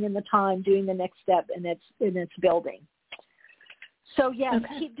 just putting in the time, doing the next step, and it's building. So, yes,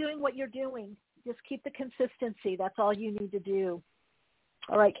 keep doing what you're doing. Just keep the consistency. That's all you need to do.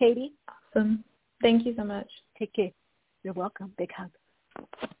 All right, Katie? Awesome. Thank you so much. Take care. You're welcome. Big hug.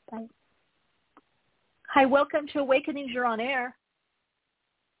 Bye. Hi, welcome to Awakenings. You're on air.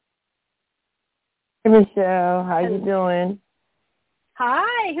 Hey, Michelle. How you doing?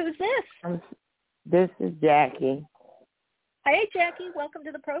 Hi. Who's this? This is Jackie. Hey, Jackie. Welcome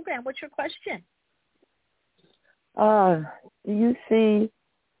to the program. What's your question? Do you see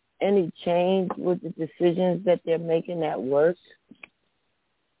any change with the decisions that they're making at work?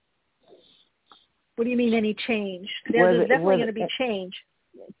 What do you mean any change? There's definitely going to be change.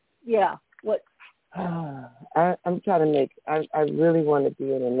 Yeah. What? I'm trying to make, I really want to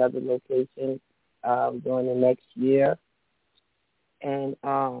be in another location during the next year. And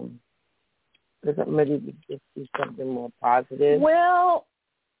because I'm ready to just do something more positive. Well,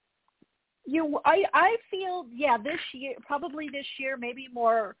 I feel, probably this year, maybe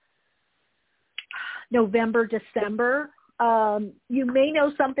more November, December. You may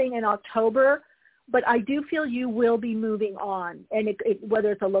know something in October, but I do feel you will be moving on. And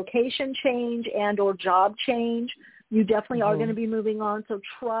whether it's a location change and or job change, you definitely are going to be moving on. So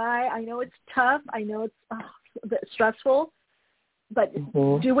try. I know it's tough. I know it's a bit stressful, but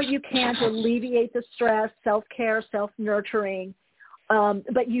do what you can to alleviate the stress, self-care, self-nurturing.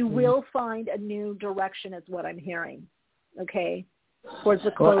 But you will find a new direction is what I'm hearing, okay, towards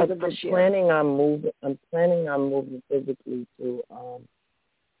the close of this year. I'm planning on moving physically to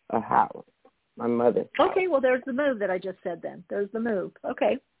a house, my mother's house. Okay, well, there's the move that I just said then. There's the move.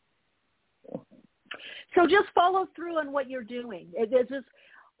 Okay. So just follow through on what you're doing. It's just,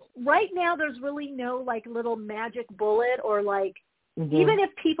 right now there's really no, like, little magic bullet or, like, even if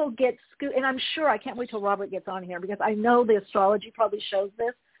people get and I'm sure, I can't wait till Robert gets on here because I know the astrology probably shows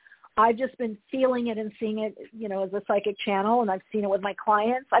this. I've just been feeling it and seeing it, as a psychic channel, and I've seen it with my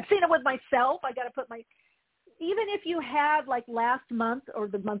clients. I've seen it with myself. I got to put even if you had, like, last month or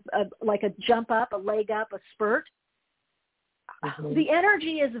the month, like a jump up, a leg up, a spurt, the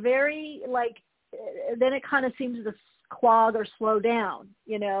energy is very, like, then it kind of seems to clog or slow down,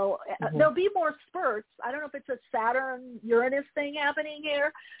 There'll be more spurts. I don't know if it's a Saturn-Uranus thing happening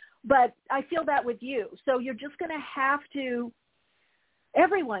here, but I feel that with you. So you're just going to have to,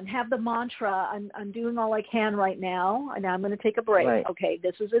 everyone have the mantra, I'm doing all I can right now, and I'm going to take a break. Right. Okay,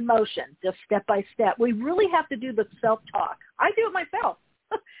 this is in motion, just step by step. We really have to do the self-talk. I do it myself.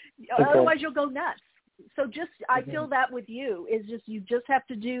 Otherwise you'll go nuts. So I feel that with you is you just have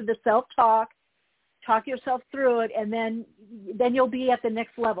to do the self-talk, talk yourself through it, and then you'll be at the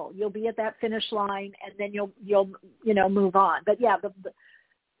next level. You'll be at that finish line, and then you'll move on. But yeah,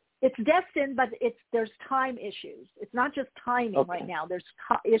 it's destined, but there's time issues. It's not just timing right now. There's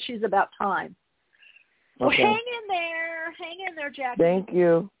issues about time. Well, hang in there, Jackie.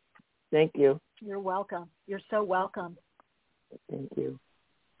 Thank you. You're welcome. You're so welcome. Thank you.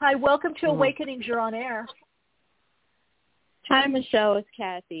 Hi, welcome to Awakenings. You're on air. Hi, Michelle. It's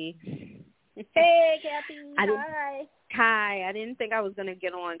Kathy. Hey, Kathy. Hi. I didn't think I was going to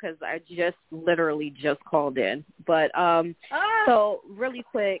get on because I literally just called in. But so really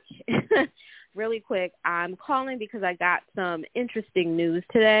quick, I'm calling because I got some interesting news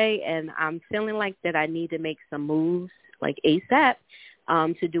today, and I'm feeling like that I need to make some moves, like ASAP,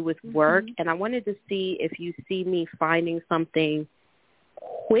 to do with work. And I wanted to see if you see me finding something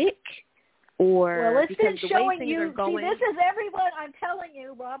quick. Well, it's been showing you. See, this is everyone. I'm telling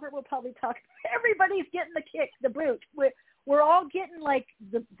you, Robert will probably talk. Everybody's getting the boot. We're all getting like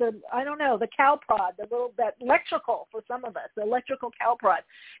the I don't know, the cow prod, that electrical for some of us, the electrical cow prod,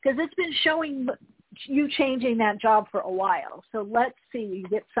 because it's been showing you changing that job for a while. So let's see, you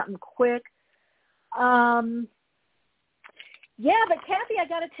get something quick. Yeah, but Kathy, I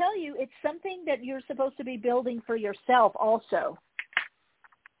got to tell you, it's something that you're supposed to be building for yourself also.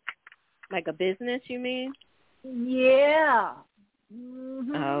 Like a business, you mean? Yeah.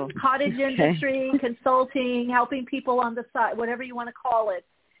 Oh. Cottage industry, consulting, helping people on the side, whatever you want to call it.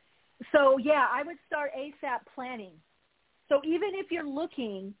 So, yeah, I would start ASAP planning. So even if you're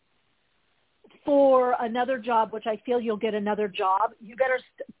looking for another job, which I feel you'll get another job, you better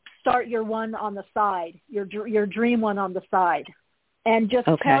start your one on the side, your dream one on the side. And just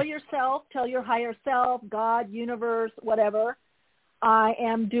tell yourself, tell your higher self, God, universe, whatever, I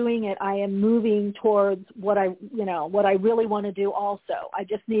am doing it. I am moving towards what I really want to do also. I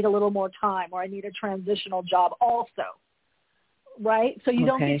just need a little more time, or I need a transitional job also. Right? So you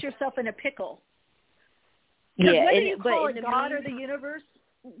don't get yourself in a pickle. Because whether you call it God or the universe,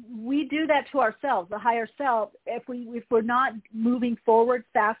 we do that to ourselves, the higher self. If we're not moving forward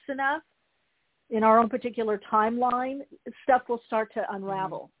fast enough in our own particular timeline, stuff will start to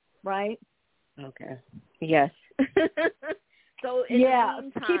unravel, right? Okay. Yes. So in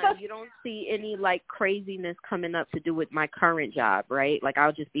the meantime, you don't see any like craziness coming up to do with my current job, right? Like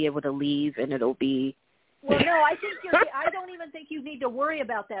I'll just be able to leave and it'll be. Well, no, I don't even think you need to worry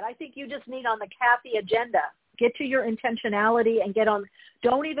about that. I think you just need on the Kathy agenda. Get to your intentionality and get on.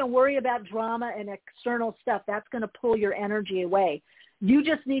 Don't even worry about drama and external stuff. That's going to pull your energy away. You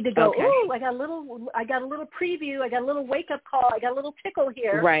just need to go, I got a little preview. I got a little wake-up call. I got a little tickle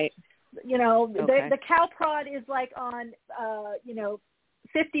here. Right. The cow prod is like on,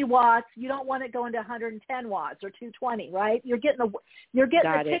 50 watts. You don't want it going to 110 watts or 220, right? You're getting the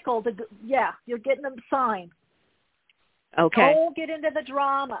tickle. You're getting the sign. Okay. Don't get into the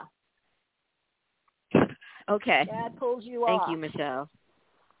drama. Okay. Dad pulls you off. Thank you, Michelle.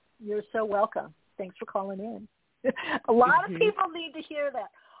 You're so welcome. Thanks for calling in. A lot of people need to hear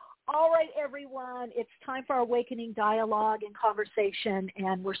that. All right, everyone, it's time for our Awakening Dialogue and Conversation,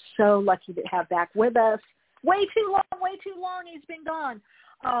 and we're so lucky to have back with us. Way too long he's been gone.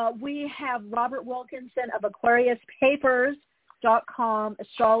 We have Robert Wilkinson of AquariusPapers.com,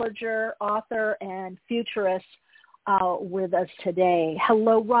 astrologer, author, and futurist with us today.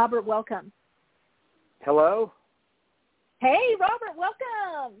 Hello, Robert. Welcome. Hello. Hey, Robert.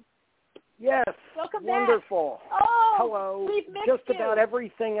 Welcome. Yes. Welcome wonderful. Back. Oh, hello. We've missed Just you. about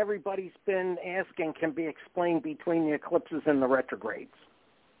everything everybody's been asking can be explained between the eclipses and the retrogrades.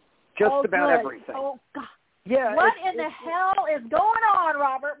 Just about good. everything. Oh, God. Yeah. What in the hell is going on,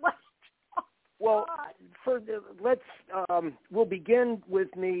 Robert? Well, we'll begin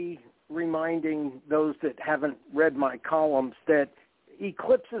with me reminding those that haven't read my columns that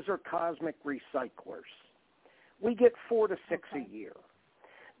eclipses are cosmic recyclers. We get 4 to 6 a year.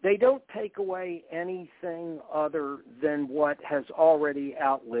 They don't take away anything other than what has already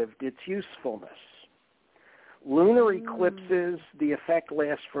outlived its usefulness. Lunar eclipses, the effect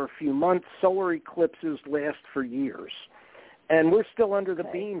lasts for a few months. Solar eclipses last for years. And we're still under the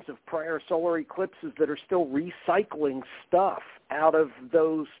beams of prior solar eclipses that are still recycling stuff out of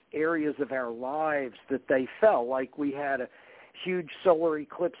those areas of our lives that they fell. Like we had a huge solar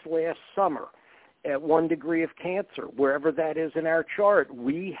eclipse last summer at 1 degree of Cancer. Wherever that is in our chart,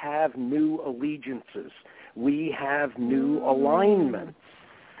 we have new allegiances. We have new alignments.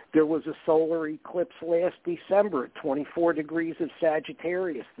 There was a solar eclipse last December at 24 degrees of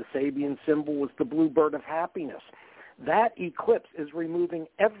Sagittarius. The Sabian symbol was the bluebird of happiness. That eclipse is removing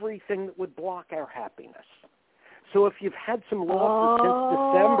everything that would block our happiness. So if you've had some losses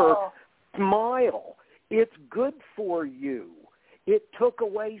since December, smile. It's good for you. It took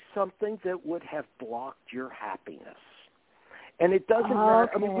away something that would have blocked your happiness. And it doesn't matter.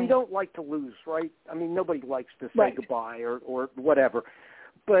 I mean, we don't like to lose, right? I mean, nobody likes to say goodbye or whatever.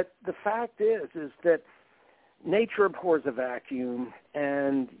 But the fact is that nature abhors a vacuum,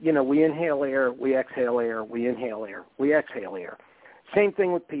 and, we inhale air, we exhale air, we inhale air, we exhale air. Same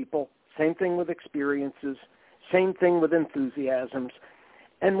thing with people, same thing with experiences, same thing with enthusiasms.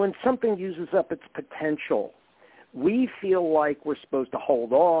 And when something uses up its potential, we feel like we're supposed to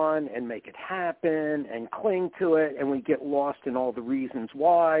hold on and make it happen and cling to it, and we get lost in all the reasons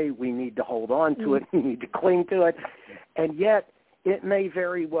why we need to hold on to it, we need to cling to it. And yet, it may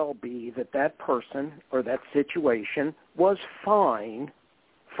very well be that that person or that situation was fine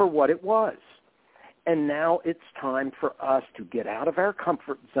for what it was. And now it's time for us to get out of our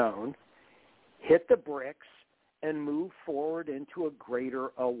comfort zone, hit the bricks, and move forward into a greater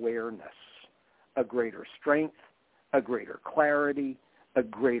awareness, a greater strength, a greater clarity, a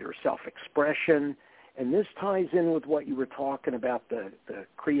greater self-expression. And this ties in with what you were talking about, the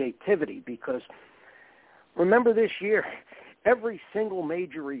creativity, because remember this year, every single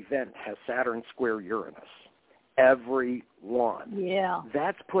major event has Saturn square Uranus. Every one. Yeah.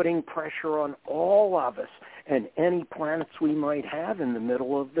 That's putting pressure on all of us and any planets we might have in the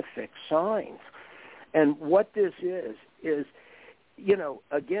middle of the fixed signs. And what this is,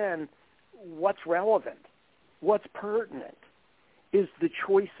 again, what's relevant, what's pertinent, is the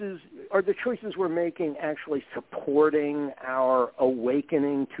choices we're making actually supporting our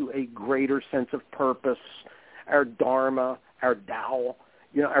awakening to a greater sense of purpose, our dharma, our Tao,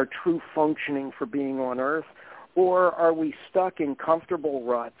 our true functioning for being on Earth, Or are we stuck in comfortable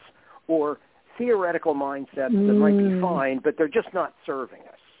ruts or theoretical mindsets that might be fine, but they're just not serving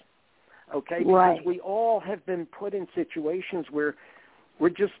us? Okay? Because we all have been put in situations where we're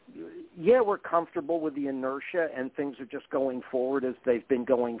just, we're comfortable with the inertia and things are just going forward as they've been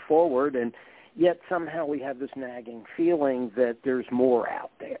going forward, and yet somehow we have this nagging feeling that there's more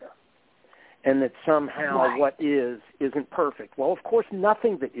out there and that somehow what isn't perfect. Well, of course,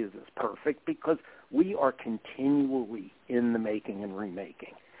 nothing that is perfect because we are continually in the making and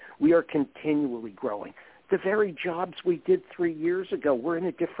remaking. We are continually growing. The very jobs we did 3 years ago, we're in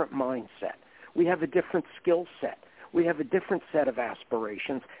a different mindset. We have a different skill set. We have a different set of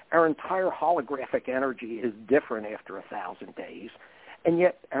aspirations. Our entire holographic energy is different after 1,000 days. And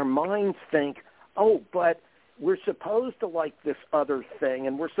yet our minds think, oh, but we're supposed to like this other thing,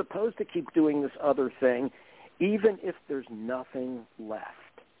 and we're supposed to keep doing this other thing, even if there's nothing left.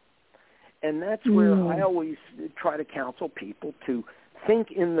 And that's where I always try to counsel people to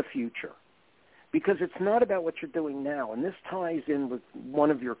think in the future, because it's not about what you're doing now. And this ties in with one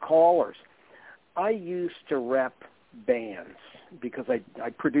of your callers. I used to rep bands because I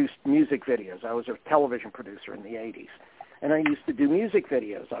produced music videos. I was a television producer in the 80s. And I used to do music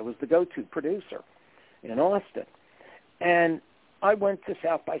videos. I was the go-to producer in Austin. And I went to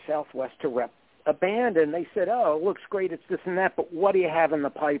South by Southwest to rep a band, and they said, oh, it looks great, it's this and that, but what do you have in the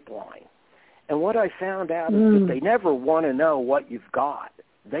pipeline? And what I found out is that they never want to know what you've got.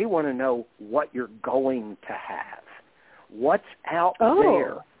 They want to know what you're going to have. What's out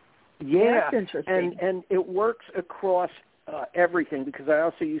there. Yeah, that's interesting. And it works across everything, because I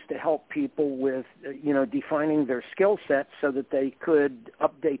also used to help people with, defining their skill sets so that they could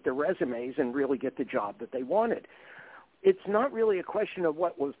update their resumes and really get the job that they wanted. It's not really a question of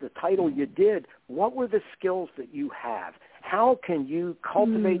what was the title you did. What were the skills that you have? How can you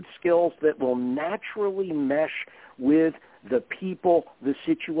cultivate skills that will naturally mesh with the people, the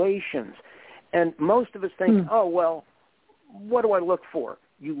situations? And most of us think, oh, well, what do I look for?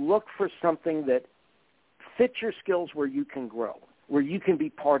 You look for something that fits your skills where you can grow, where you can be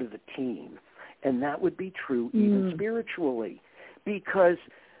part of the team. And that would be true even spiritually, because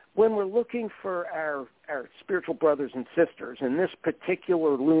when we're looking for our spiritual brothers and sisters, and this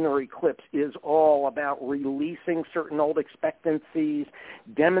particular lunar eclipse is all about releasing certain old expectancies,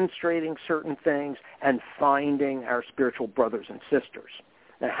 demonstrating certain things, and finding our spiritual brothers and sisters.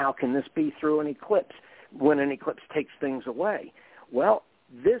 Now, how can this be through an eclipse when an eclipse takes things away? Well,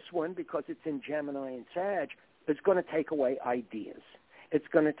 this one, because it's in Gemini and Sag, is going to take away ideas. It's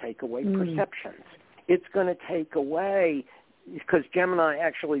going to take away perceptions. It's going to take away, because Gemini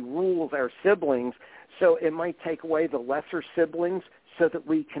actually rules our siblings, so it might take away the lesser siblings so that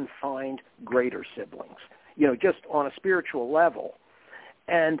we can find greater siblings, just on a spiritual level.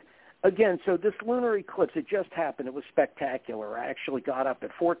 And again, so this lunar eclipse, it just happened. It was spectacular. I actually got up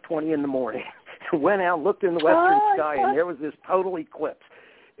at 4:20 in the morning, went out, looked in the western sky, and there was this total eclipse.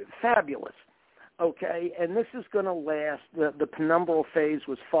 Fabulous. Okay, and this is going to last. The penumbral phase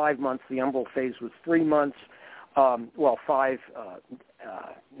was 5 months. The umbral phase was 3 months. 5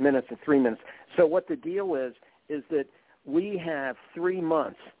 minutes and 3 minutes. So what the deal is that we have 3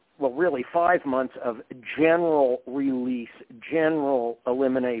 months, well, really 5 months of general release, general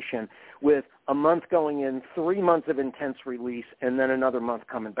elimination, with a month going in, 3 months of intense release, and then another month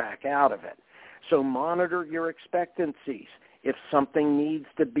coming back out of it. So monitor your expectancies. If something needs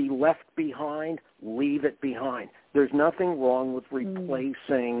to be left behind, leave it behind. There's nothing wrong with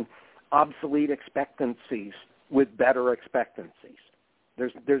replacing obsolete expectancies with better expectancies.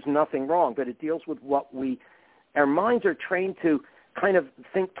 There's nothing wrong, but it deals with our minds are trained to kind of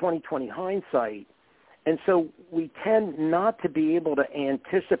think 20/20 hindsight, and so we tend not to be able to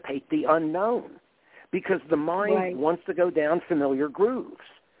anticipate the unknown because the mind wants to go down familiar grooves.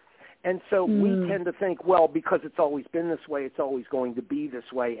 And so we tend to think, well, because it's always been this way, it's always going to be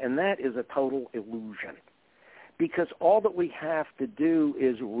this way, and that is a total illusion. Because all that we have to do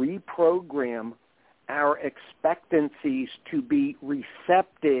is reprogram our expectancies to be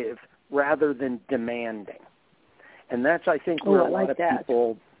receptive rather than demanding. And that's, I think, where a lot of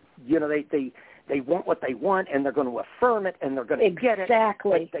people, they want what they want, and they're going to affirm it, and they're going to get it.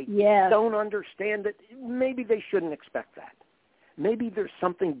 Exactly. But they don't understand it. Maybe they shouldn't expect that. Maybe there's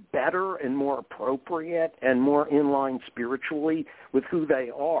something better and more appropriate and more in line spiritually with who they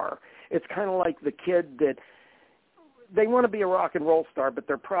are. It's kind of like the kid that they want to be a rock and roll star, but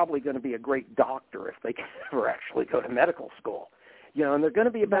they're probably going to be a great doctor if they can ever actually go to medical school. And they're going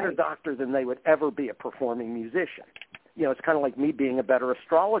to be a better doctor than they would ever be a performing musician. It's kind of like me being a better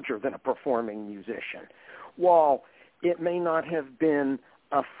astrologer than a performing musician. While it may not have been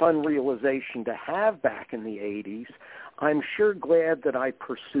a fun realization to have back in the 80s. I'm sure glad that I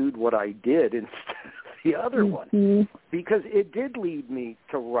pursued what I did instead of the other one, because it did lead me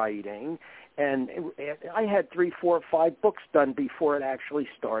to writing, and I had 3, 4, 5 books done before it actually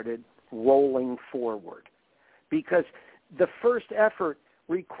started rolling forward. Because the first effort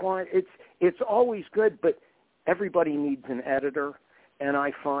it's always good, but everybody needs an editor. And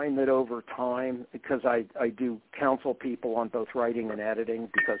I find that over time, because I do counsel people on both writing and editing,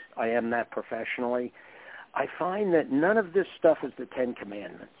 because I am that professionally, I find that none of this stuff is the Ten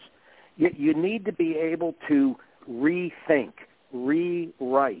Commandments. You need to be able to rethink,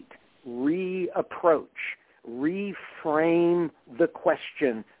 rewrite, reapproach, reframe the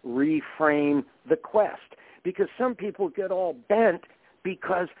question, reframe the quest. Because some people get all bent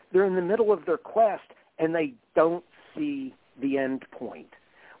because they're in the middle of their quest and they don't see the end point,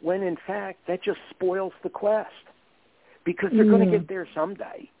 when in fact that just spoils the quest, because they're going to get there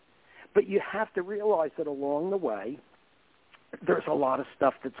someday. But you have to realize that along the way there's a lot of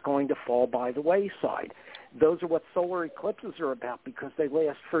stuff that's going to fall by the wayside. Those are what solar eclipses are about, because they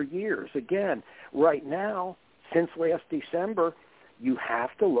last for years. Again, right now, since last December, you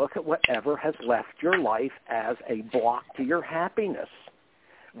have to look at whatever has left your life as a block to your happiness.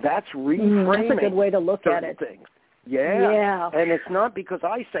 That's reframing. That's a good way to look at it. Things. Yeah. And it's not because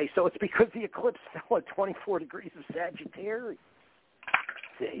I say so. It's because the eclipse fell at 24 degrees of Sagittarius.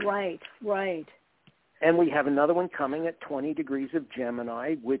 See? Right. And we have another one coming at 20 degrees of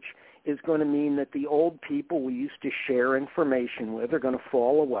Gemini, which is going to mean that the old people we used to share information with are going to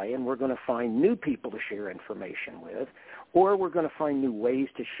fall away, and we're going to find new people to share information with, or we're going to find new ways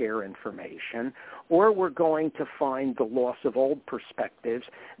to share information, or we're going to find the loss of old perspectives.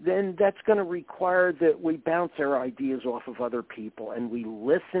 Then that's going to require that we bounce our ideas off of other people and we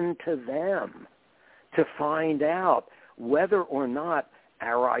listen to them to find out whether or not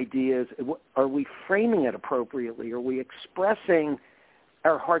our ideas, are we framing it appropriately? Are we expressing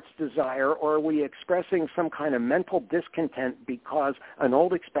our heart's desire, or are we expressing some kind of mental discontent because an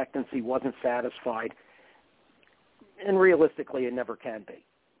old expectancy wasn't satisfied? And realistically, it never can be,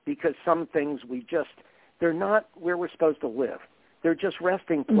 because some things they're not where we're supposed to live. They're just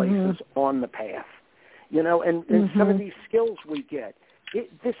resting places on the path, and some of these skills we get,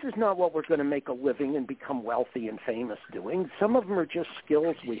 this is not what we're going to make a living and become wealthy and famous doing. Some of them are just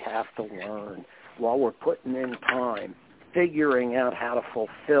skills we have to learn while we're putting in time, figuring out how to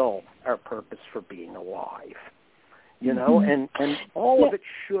fulfill our purpose for being alive, and all of it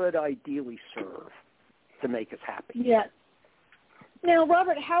should ideally serve to make us happy. Yeah. Now,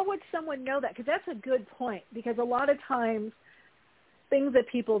 Robert, how would someone know that? Because that's a good point, because a lot of times things that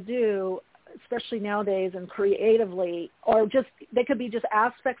people do, especially nowadays and creatively, or they could be just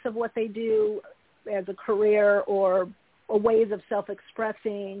aspects of what they do as a career or ways of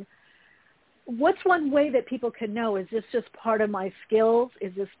self-expressing. What's one way that people can know, is this just part of my skills?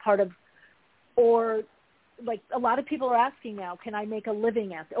 Is this part of, or like a lot of people are asking now, can I make a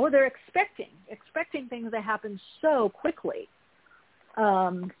living at it? Or they're expecting things that happen so quickly.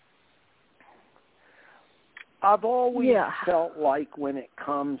 I've always felt like when it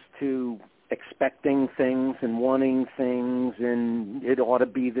comes to expecting things and wanting things and it ought to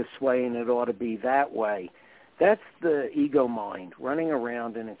be this way and it ought to be that way, that's the ego mind running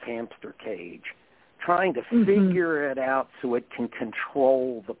around in its hamster cage, trying to figure it out so it can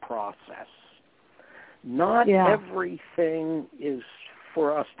control the process. Not everything is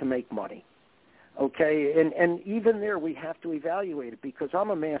for us to make money, okay? And even there we have to evaluate it, because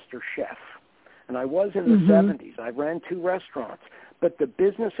I'm a master chef, and I was in the 70s. I ran 2 restaurants, but the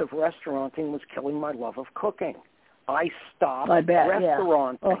business of restauranting was killing my love of cooking. I stopped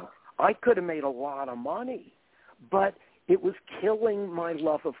restauranting. Yeah. I could have made a lot of money, but it was killing my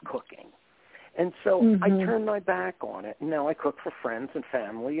love of cooking. And so I turned my back on it. Now I cook for friends and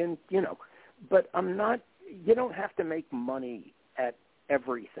family, and, but you don't have to make money at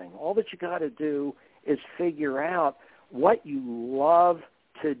everything. All that you got to do is figure out what you love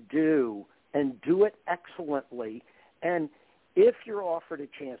to do and do it excellently. And if you're offered a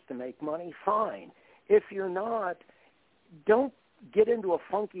chance to make money, fine. If you're not, don't get into a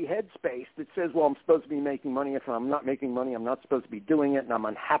funky headspace that says, well, I'm supposed to be making money. If I'm not making money, I'm not supposed to be doing it, and I'm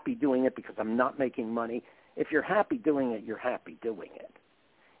unhappy doing it because I'm not making money. If you're happy doing it, you're happy doing it.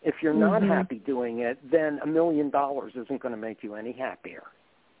 If you're not happy doing it, then $1 million isn't going to make you any happier.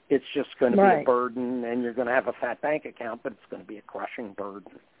 It's just going to be a burden, and you're going to have a fat bank account, but it's going to be a crushing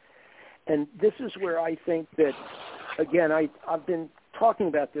burden. And this is where I think that, again, I've been talking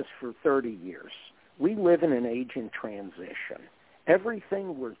about this for 30 years. We live in an age in transition.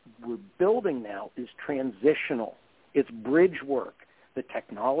 Everything we're building now is transitional. It's bridge work. The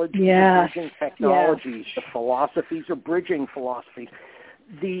technologies are bridging technologies. The philosophies are bridging philosophies.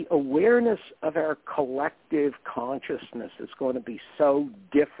 The awareness of our collective consciousness is going to be so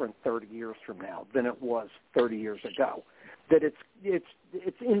different 30 years from now than it was 30 years ago that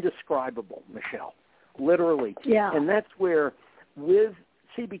it's indescribable, Michelle, literally. Yeah. And that's where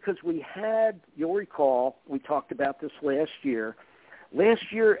because we had, you'll recall, we talked about this last year. Last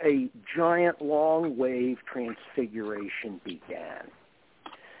year, a giant long wave transfiguration began.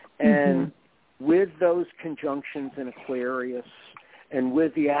 And with those conjunctions in Aquarius, and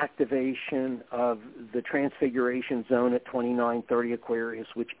with the activation of the transfiguration zone at 2930 Aquarius,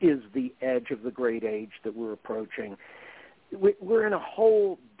 which is the edge of the great age that we're approaching, we're in a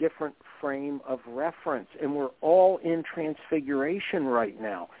whole different frame of reference, and we're all in transfiguration right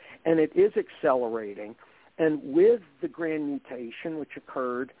now, and it is accelerating. And with the grand mutation, which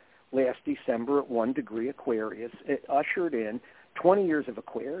occurred last December at 1 degree Aquarius, it ushered in 20 years of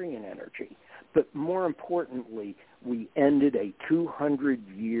Aquarian energy. But more importantly, we ended a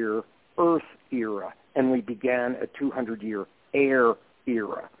 200-year Earth era, and we began a 200-year air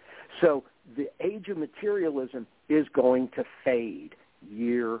era. So the age of materialism is going to fade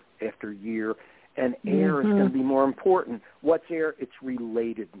year after year, and air is going to be more important. What's air? It's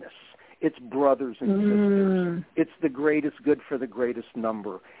relatedness. It's brothers and sisters. It's the greatest good for the greatest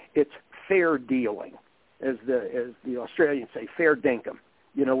number. It's fair dealing, as the Australians say, fair dinkum.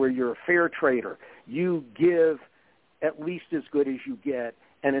 You know, where you're a fair trader. You give at least as good as you get,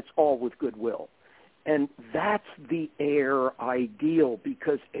 and it's all with goodwill. And that's the air ideal,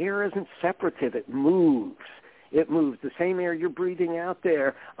 because air isn't separative. It moves. It moves. The same air you're breathing out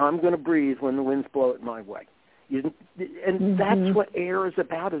there, I'm going to breathe when the winds blow it my way. And that's what air is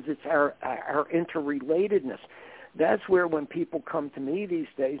about, is it's our interrelatedness. That's where when people come to me these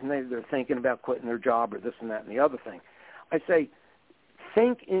days and they're thinking about quitting their job or this and that and the other thing, I say,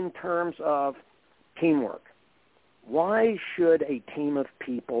 think in terms of teamwork. Why should a team of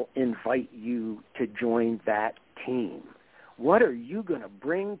people invite you to join that team? What are you going to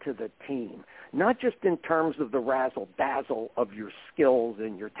bring to the team? Not just in terms of the razzle-dazzle of your skills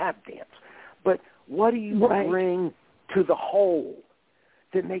and your tap dance, but what do you bring to the whole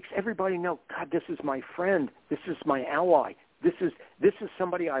that makes everybody know, God, this is my friend, this is my ally, this is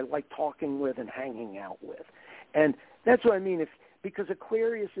somebody I like talking with and hanging out with. And that's what I mean, because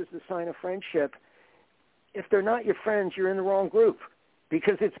Aquarius is the sign of friendship. If they're not your friends, you're in the wrong group,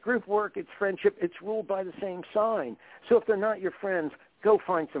 because it's group work, it's friendship, it's ruled by the same sign. So if they're not your friends, go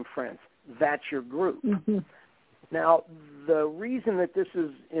find some friends. That's your group. Now, the reason that this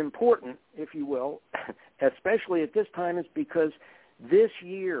is important, if you will, especially at this time, is because this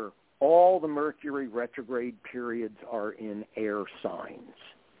year all the Mercury retrograde periods are in air signs.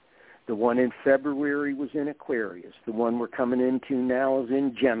 The one in February was in Aquarius. The one we're coming into now is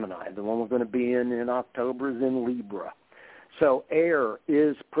in Gemini. The one we're going to be in October is in Libra. So air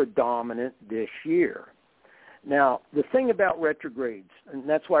is predominant this year. Now, the thing about retrogrades, and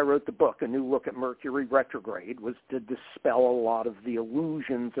that's why I wrote the book, A New Look at Mercury Retrograde, was to dispel a lot of the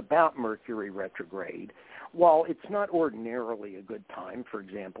illusions about Mercury retrograde. While it's not ordinarily a good time, for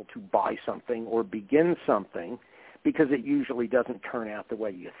example, to buy something or begin something, because it usually doesn't turn out the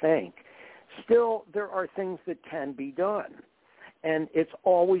way you think, still there are things that can be done. And it's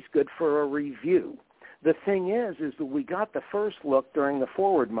always good for a review. The thing is that we got the first look during the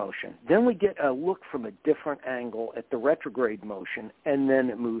forward motion. Then we get a look from a different angle at the retrograde motion, and then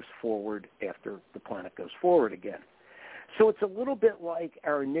it moves forward after the planet goes forward again. So it's a little bit like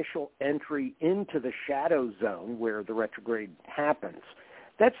our initial entry into the shadow zone where the retrograde happens.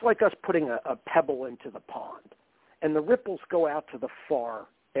 That's like us putting a pebble into the pond, and the ripples go out to the far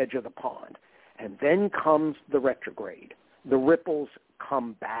edge of the pond. And then comes the retrograde. The ripples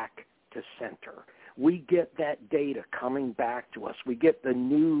come back to center. We get that data coming back to us. We get the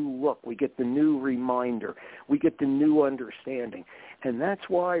new look. We get the new reminder. We get the new understanding. And that's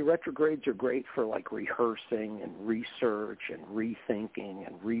why retrogrades are great for like rehearsing and research and rethinking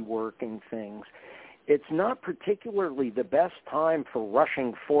and reworking things. It's not particularly the best time for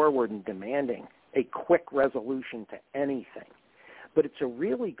rushing forward and demanding a quick resolution to anything. But it's a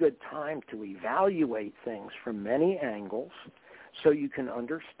really good time to evaluate things from many angles so you can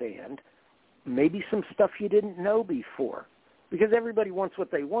understand maybe some stuff you didn't know before. Because everybody wants what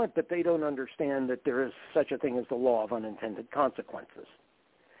they want, but they don't understand that there is such a thing as the law of unintended consequences.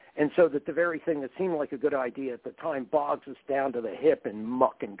 And so that the very thing that seemed like a good idea at the time bogs us down to the hip in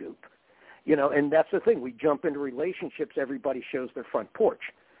muck and goop. You know, and that's the thing. We jump into relationships, everybody shows their front porch.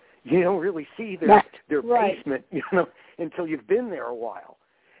 You don't really see their basement, you know, until you've been there a while.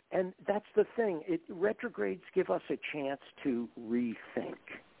 And that's the thing. Retrogrades give us a chance to rethink,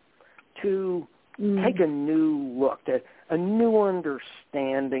 to take a new look, a new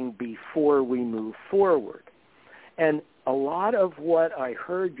understanding before we move forward. And a lot of what I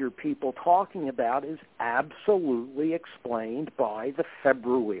heard your people talking about is absolutely explained by the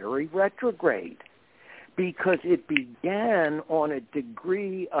February retrograde, because it began on a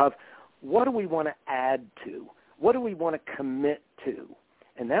degree of what do we want to add to? What do we want to commit to?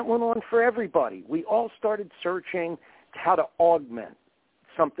 And that went on for everybody. We all started searching how to augment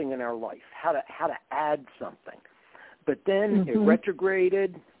something in our life, how to add something. But then it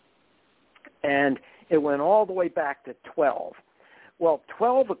retrograded, and it went all the way back to 12. Well,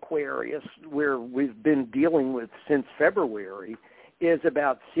 12 Aquarius, where we've been dealing with since February, is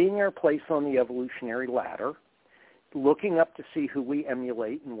about seeing our place on the evolutionary ladder, looking up to see who we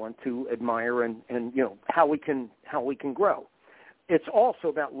emulate and want to admire, and how we can grow. It's also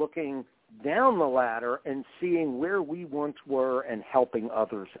about looking down the ladder and seeing where we once were and helping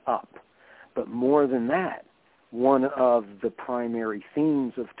others up. But more than that, one of the primary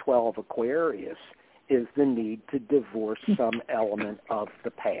themes of 12 Aquarius is the need to divorce some element of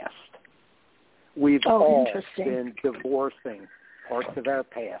the past. We've all been divorcing parts of our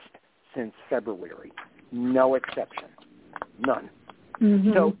past since February. No exception. None.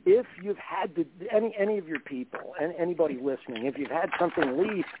 So if you've had to, any of your people, and anybody listening, if you've had something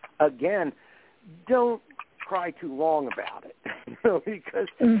leave, again, don't cry too long about it, because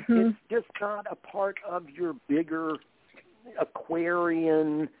it's just not a part of your bigger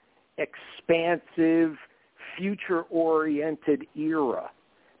Aquarian, expansive, future-oriented era.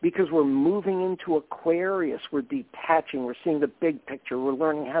 Because we're moving into Aquarius, we're detaching, we're seeing the big picture, we're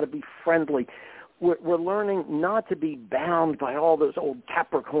learning how to be friendly. We're learning not to be bound by all those old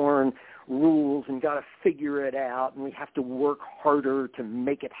Capricorn rules and got to figure it out, and we have to work harder to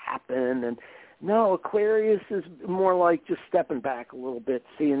make it happen. And no, Aquarius is more like just stepping back a little bit,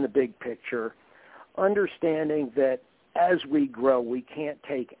 seeing the big picture, understanding that as we grow, we can't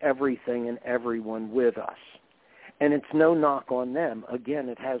take everything and everyone with us. And it's no knock on them. Again,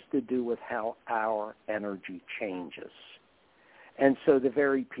 it has to do with how our energy changes. And so the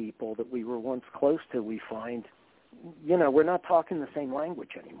very people that we were once close to, we find, we're not talking the same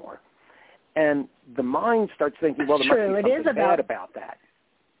language anymore. And the mind starts thinking, well, there must be something bad about that.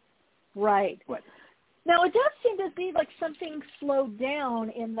 Right. What? Now, it does seem to be like something slowed down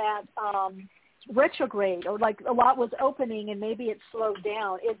in that retrograde, or like a lot was opening and maybe it slowed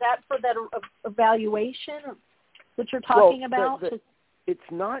down. Is that for that evaluation that you're talking about? It's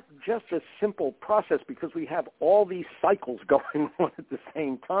not just a simple process, because we have all these cycles going on at the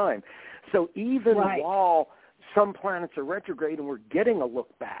same time. So even while some planets are retrograde and we're getting a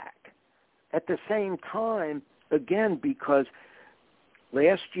look back, at the same time, again, because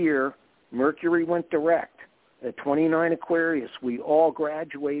last year Mercury went direct. At 29 Aquarius, we all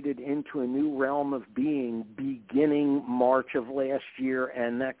graduated into a new realm of being beginning March of last year,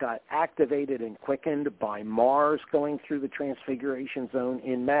 and that got activated and quickened by Mars going through the transfiguration zone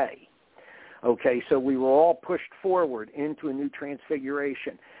in May. Okay, so we were all pushed forward into a new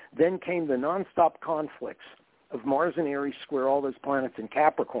transfiguration. Then came the nonstop conflicts of Mars and Aries square all those planets in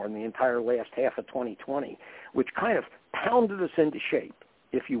Capricorn the entire last half of 2020, which kind of pounded us into shape,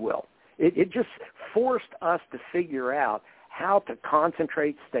 if you will. It just forced us to figure out how to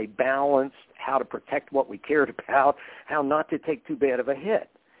concentrate, stay balanced, how to protect what we cared about, how not to take too bad of a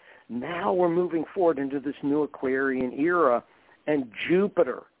hit. Now we're moving forward into this new Aquarian era, and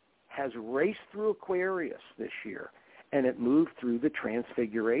Jupiter has raced through Aquarius this year, and it moved through the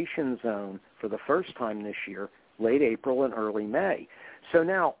transfiguration zone for the first time this year, late April and early May. So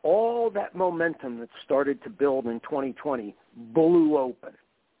now all that momentum that started to build in 2020 blew open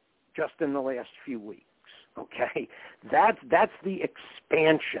just in the last few weeks, okay? That's the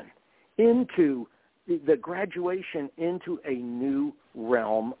expansion into the graduation into a new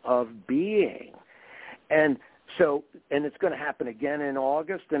realm of being. And so, and it's going to happen again in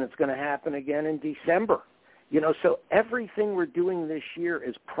August, and it's going to happen again in December. So everything we're doing this year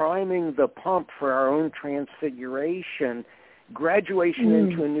is priming the pump for our own transfiguration, graduation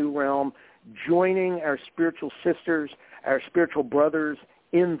into a new realm, joining our spiritual sisters, our spiritual brothers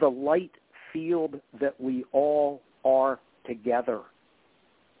in the light field that we all are together.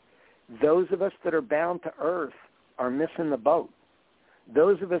 Those of us that are bound to earth are missing the boat.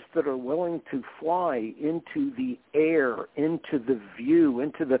 Those of us that are willing to fly into the air, into the view,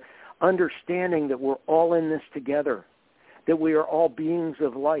 into the understanding that we're all in this together, that we are all beings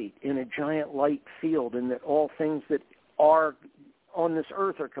of light in a giant light field, and that all things that are on this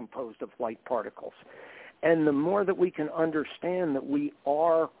earth are composed of light particles. And the more that we can understand that we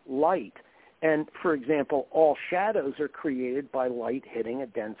are light, and, for example, all shadows are created by light hitting a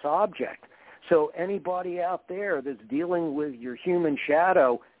dense object. So anybody out there that's dealing with your human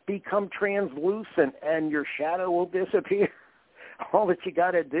shadow, become translucent and your shadow will disappear. All that you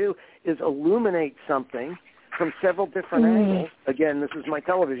got to do is illuminate something from several different angles. Again, this is my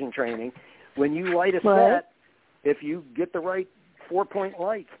television training. When you light a set, if you get the right 4-point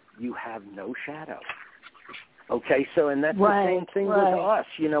light, you have no shadow. Okay, so, and that's the same thing with us.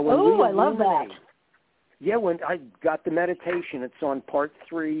 You know, when we illuminate, I love that. Yeah, when I got the meditation, it's on part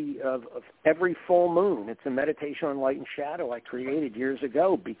 3 of every full moon. It's a meditation on light and shadow I created years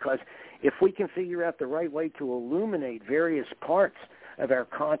ago, because if we can figure out the right way to illuminate various parts of our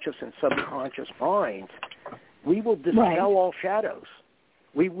conscious and subconscious minds, we will dispel all shadows.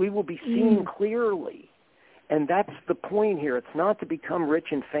 We will be seeing clearly. And that's the point here. It's not to become rich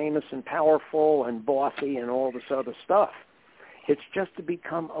and famous and powerful and bossy and all this other stuff. It's just to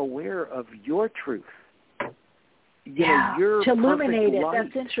become aware of your truth. You know, your to illuminate it. light.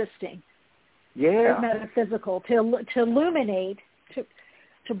 That's interesting. Yeah. Very metaphysical. To illuminate,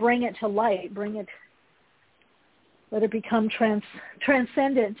 to bring it to light, bring it, let it become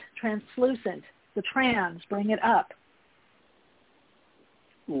transcendent, translucent, the trans, bring it up.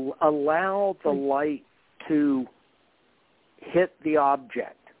 Allow the light to hit the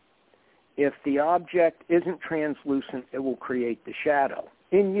object. If the object isn't translucent, it will create the shadow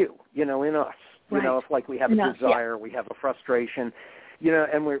in you, you know, in us. You know, if like we have a desire, we have a frustration, you know,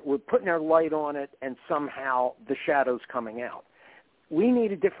 and we're putting our light on it and somehow the shadow's coming out. We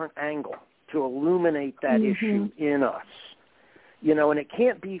need a different angle to illuminate that issue in us. You know, and it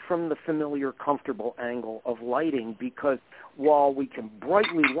can't be from the familiar, comfortable angle of lighting, because while we can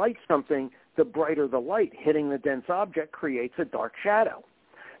brightly light something, the brighter the light hitting the dense object creates a dark shadow.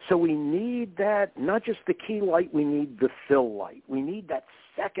 So we need that, not just the key light, we need the fill light. We need that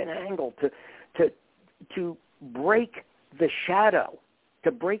second angle to break the shadow,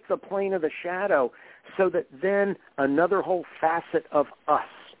 to break the plane of the shadow, so that then another whole facet of us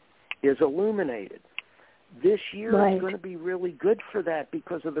is illuminated. This year is going to be really good for that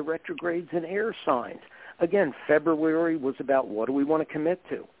because of the retrogrades and air signs. Again, February was about what do we want to commit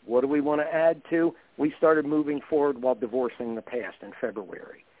to? What do we want to add to? We started moving forward while divorcing the past in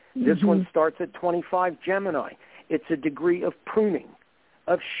February. This one starts at 25 Gemini. It's a degree of pruning,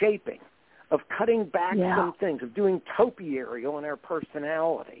 of shaping, of cutting back some things, of doing topiary on our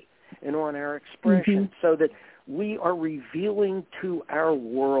personality and on our expression, so that we are revealing to our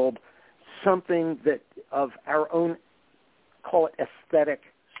world something that of our own, call it aesthetic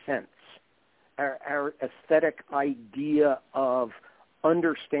sense, our aesthetic idea of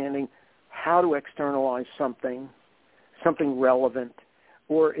understanding how to externalize something relevant,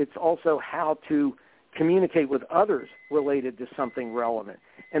 or it's also how to communicate with others related to something relevant.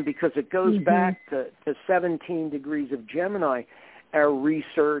 And because it goes back to 17 degrees of Gemini, our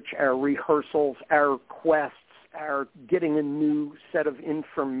research, our rehearsals, our quests, our getting a new set of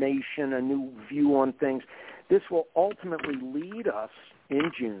information, a new view on things, this will ultimately lead us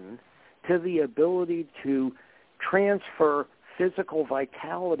in June to the ability to transfer physical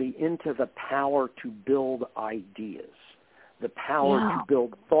vitality into the power to build ideas, the power to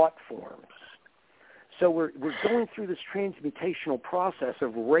build thought forms. So we're going through this transmutational process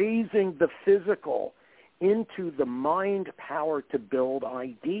of raising the physical into the mind power to build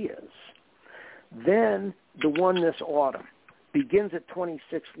ideas. Then the one this autumn begins at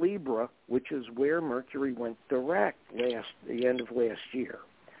 26 Libra, which is where Mercury went direct the end of last year.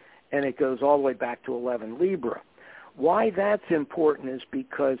 And it goes all the way back to 11 Libra. Why that's important is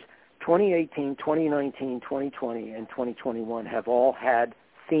because 2018, 2019, 2020, and 2021 have all had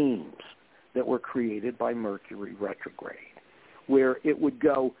themes that were created by Mercury retrograde, where it would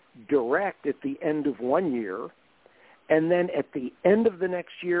go direct at the end of one year, and then at the end of the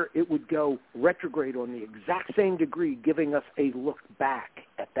next year, it would go retrograde on the exact same degree, giving us a look back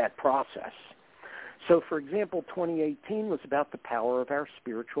at that process. So, for example, 2018 was about the power of our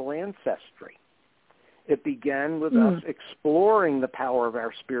spiritual ancestry. It began with us exploring the power of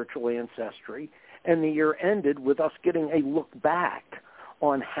our spiritual ancestry, and the year ended with us getting a look back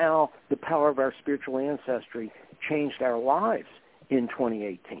on how the power of our spiritual ancestry changed our lives in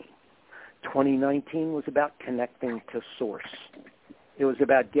 2018. 2019 was about connecting to source. It was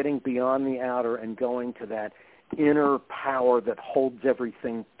about getting beyond the outer and going to that inner power that holds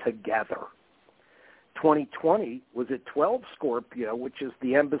everything together. 2020 was at 12 Scorpio, which is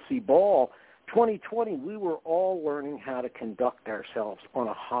the embassy ball. 2020, we were all learning how to conduct ourselves on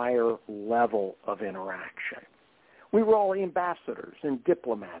a higher level of interaction. We were all ambassadors and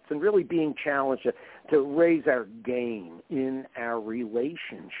diplomats and really being challenged to raise our game in our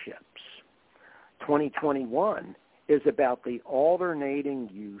relationships. 2021 is about the alternating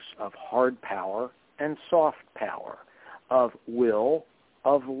use of hard power and soft power, of will,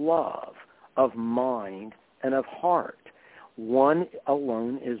 of love, of mind, and of heart. One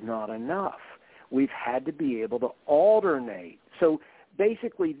alone is not enough. We've had to be able to alternate. So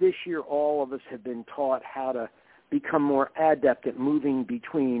basically this year all of us have been taught how to become more adept at moving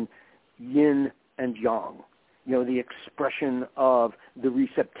between yin and yang. You know, the expression of the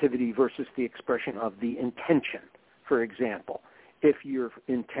receptivity versus the expression of the intention, for example. If your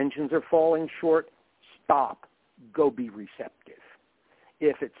intentions are falling short, stop. Go be receptive.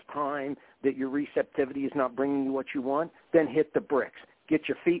 If it's time that your receptivity is not bringing you what you want, then hit the bricks. Get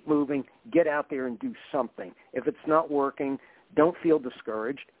your feet moving. Get out there and do something. If it's not working, don't feel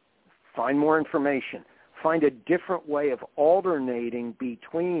discouraged. Find more information. Find a different way of alternating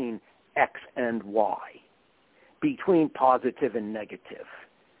between X and Y, between positive and negative.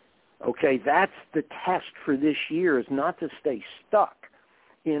 Okay, that's the test for this year, is not to stay stuck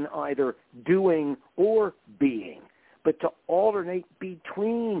in either doing or being, but to alternate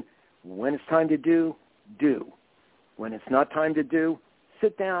between when it's time to do. When it's not time to do,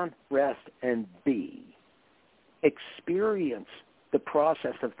 sit down, rest, and be. Experience the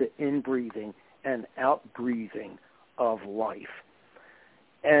process of the in-breathing and out-breathing of life.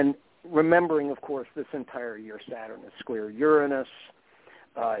 And remembering, of course, this entire year Saturn is square Uranus.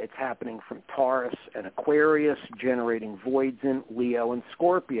 It's happening from Taurus and Aquarius, generating voids in Leo and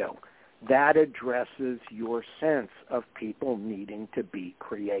Scorpio. That addresses your sense of people needing to be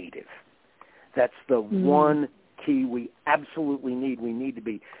creative. That's the one key we absolutely need. We need to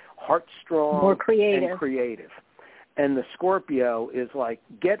be heart-strong more creative. And creative. And the Scorpio is like,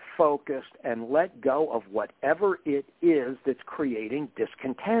 get focused and let go of whatever it is that's creating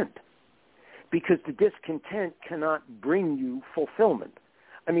discontent. Because the discontent cannot bring you fulfillment.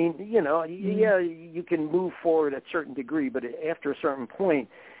 I mean, you know, yeah, you can move forward at a certain degree, but after a certain point,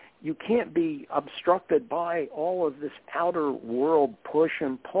 you can't be obstructed by all of this outer world push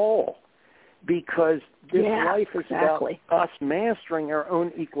and pull, because this life is about us mastering our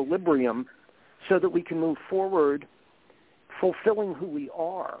own equilibrium so that we can move forward fulfilling who we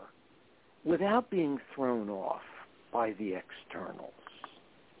are without being thrown off by the externals.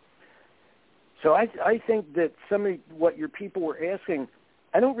 So I think that some of what your people were asking,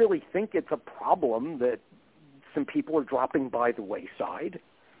 I don't really think it's a problem that some people are dropping by the wayside.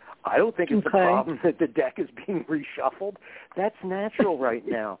 I don't think it's a problem that the deck is being reshuffled. That's natural right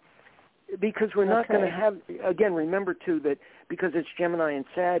now. Because we're not going to have, again, remember, too, that because it's Gemini and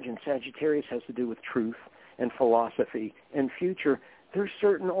Sagittarius has to do with truth and philosophy and future, there's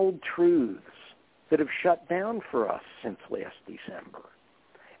certain old truths that have shut down for us since last December.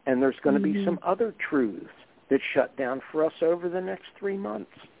 And there's going to be some other truths that shut down for us over the next 3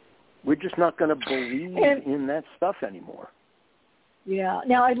 months. We're just not going to believe in that stuff anymore. Yeah.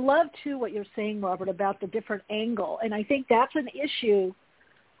 Now, I love, too, what you're saying, Robert, about the different angle. And I think that's an issue.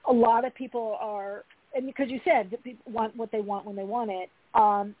 A lot of people are, and because you said that people want what they want when they want it,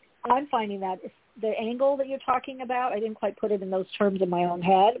 I'm finding that if the angle that you're talking about, I didn't quite put it in those terms in my own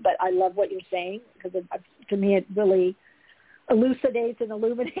head, but I love what you're saying, because to me it really elucidates and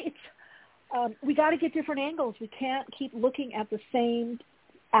illuminates. We got to get different angles. We can't keep looking at the same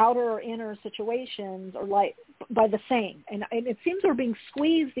outer or inner situations or like by the same. And it seems we're being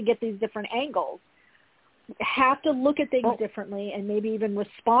squeezed to get these different angles. We have to look at things differently and maybe even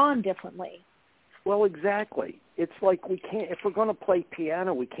respond differently. Well, exactly. It's like we can't, if we're going to play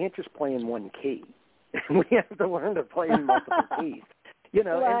piano, we can't just play in one key. We have to learn to play in multiple keys. You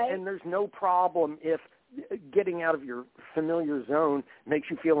know, and there's no problem if getting out of your familiar zone makes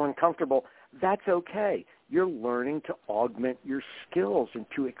you feel uncomfortable. That's okay. You're learning to augment your skills and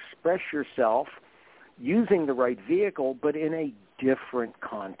to express yourself using the right vehicle, but in a different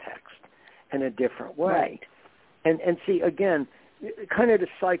context, in a different way. Right. And see, again, kind of to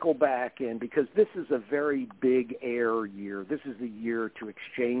cycle back in, because this is a very big air year. This is the year to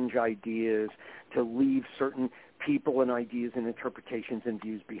exchange ideas, to leave certain people and ideas and interpretations and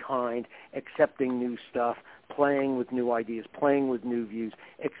views behind, accepting new stuff, playing with new ideas, playing with new views,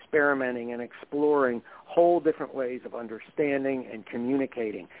 experimenting and exploring whole different ways of understanding and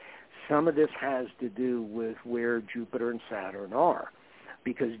communicating. Some of this has to do with where Jupiter and Saturn are,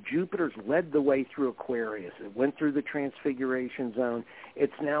 because Jupiter's led the way through Aquarius. It went through the transfiguration zone.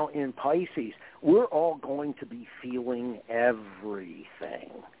 It's now in Pisces. We're all going to be feeling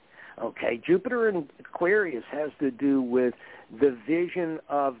everything. Okay, Jupiter in Aquarius has to do with the vision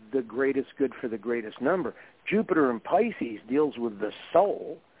of the greatest good for the greatest number. Jupiter in Pisces deals with the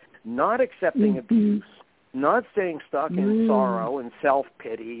soul, not accepting abuse, not staying stuck in sorrow and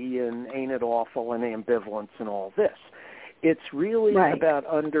self-pity and ain't it awful and ambivalence and all this. It's really about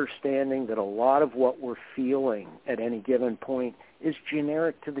understanding that a lot of what we're feeling at any given point is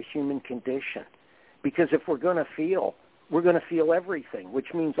generic to the human condition. Because if we're going to feel, we're going to feel everything, which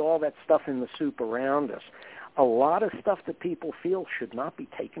means all that stuff in the soup around us. A lot of stuff that people feel should not be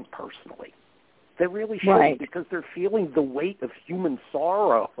taken personally. They really shouldn't, because they're feeling the weight of human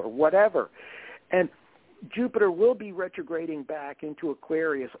sorrow or whatever. And Jupiter will be retrograding back into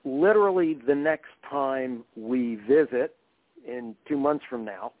Aquarius literally the next time we visit in 2 months from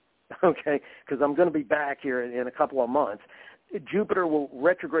now, okay, because I'm going to be back here in a couple of months. Jupiter will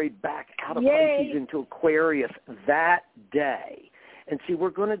retrograde back out of Pisces into Aquarius that day. And see, we're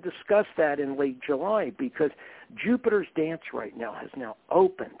going to discuss that in late July because Jupiter's dance right now has now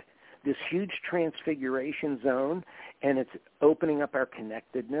opened this huge transfiguration zone, and it's opening up our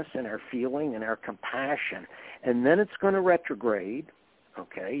connectedness and our feeling and our compassion. And then it's going to retrograde,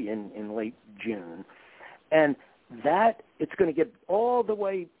 okay, in late June. And that, it's going to get all the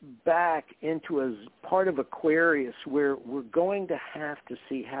way back into a part of Aquarius where we're going to have to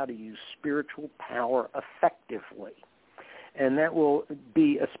see how to use spiritual power effectively. And that will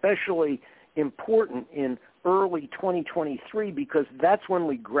be especially important in early 2023 because that's when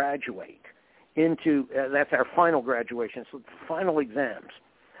we graduate into, that's our final graduation, so final exams.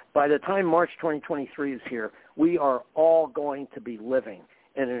 By the time March 2023 is here, we are all going to be living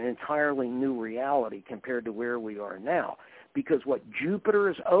in an entirely new reality compared to where we are now. Because what Jupiter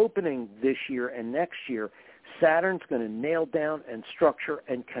is opening this year and next year, Saturn's going to nail down and structure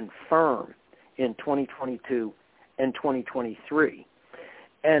and confirm in 2022 and 2023.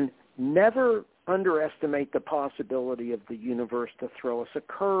 And never underestimate the possibility of the universe to throw us a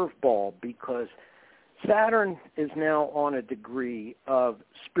curveball because Saturn is now on a degree of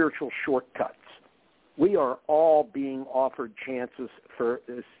spiritual shortcuts. We are all being offered chances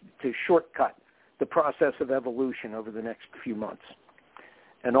to shortcut the process of evolution over the next few months.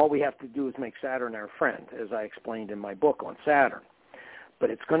 And all we have to do is make Saturn our friend, as I explained in my book on Saturn. But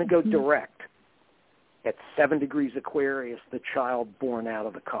it's going to go direct. At 7 degrees Aquarius, the child born out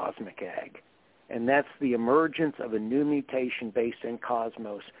of the cosmic egg. And that's the emergence of a new mutation based in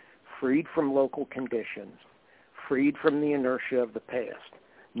cosmos, freed from local conditions, freed from the inertia of the past,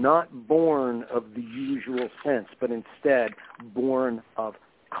 not born of the usual sense, but instead born of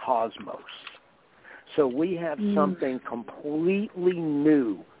cosmos. So we have something completely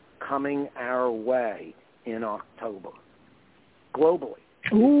new coming our way in October, globally.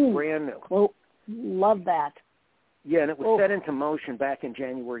 Ooh, brand new. Well, love that. Yeah, and it was set into motion back in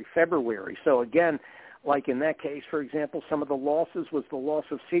January, February. So again, like in that case, for example, some of the losses was the loss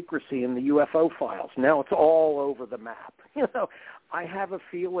of secrecy in the UFO files. Now it's all over the map. You know, I have a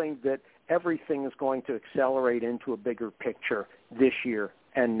feeling that everything is going to accelerate into a bigger picture this year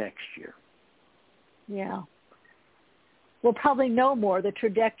and next year. Yeah. We'll probably know more the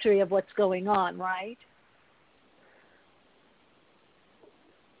trajectory of what's going on, right?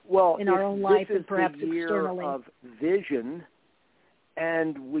 Well, in our own life and perhaps the year externally. Of vision,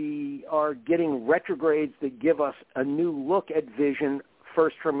 and we are getting retrogrades that give us a new look at vision,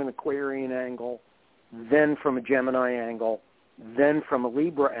 first from an Aquarian angle, then from a Gemini angle, then from a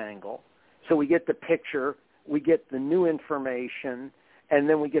Libra angle. So we get the picture, we get the new information, and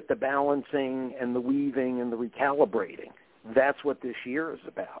then we get the balancing and the weaving and the recalibrating. That's what this year is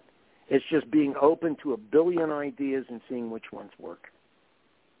about. It's just being open to a billion ideas and seeing which ones work.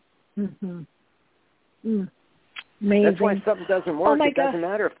 Mm-hmm. Amazing. That's why something doesn't work. Oh, it doesn't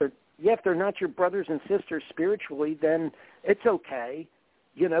matter if they're not your brothers and sisters spiritually, then it's okay.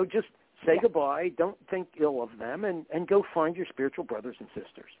 You know, just say goodbye. Don't think ill of them, and go find your spiritual brothers and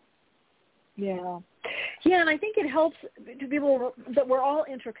sisters. Yeah. Yeah, and I think it helps to people that we're all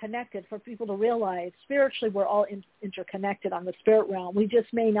interconnected, for people to realize spiritually we're all interconnected on the spirit realm. We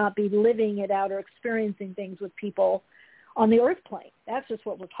just may not be living it out or experiencing things with people on the earth plane. That's just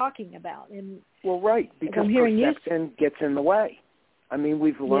what we're talking about. And well, right, because perception gets in the way. I mean,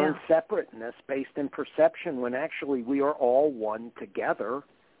 we've learned separateness based in perception when actually we are all one together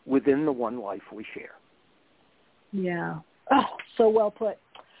within the one life we share. Yeah. Oh, so well put.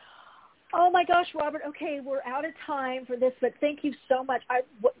 Oh, my gosh, Robert. Okay, we're out of time for this, but thank you so much.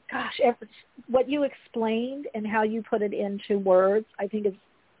 What you explained and how you put it into words, I think it's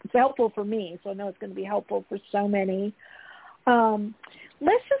helpful for me, so I know it's going to be helpful for so many.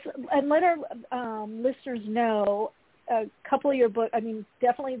 Let's just let our listeners know a couple of your books. I mean,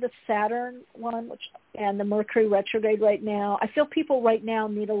 definitely the Saturn one, and the Mercury retrograde right now. I feel people right now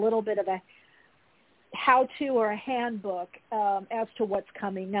need a little bit of how-to or a handbook as to what's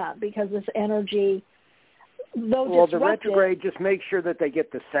coming up, because this energy, though well, disruptive, the retrograde, just make sure that they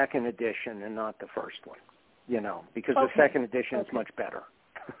get the second edition and not the first one, because the second edition is much better.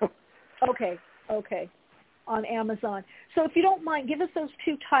 Okay. On Amazon. So if you don't mind, give us those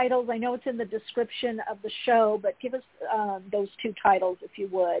two titles. I know it's in the description of the show, but give us those two titles if you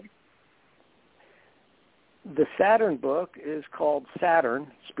would. The Saturn book is called Saturn,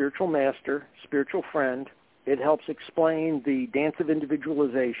 Spiritual Master, Spiritual Friend. It helps explain the dance of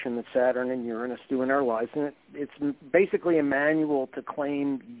individualization that Saturn and Uranus do in our lives, and it's basically a manual to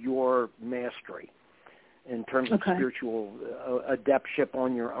claim your mastery in terms of spiritual adeptship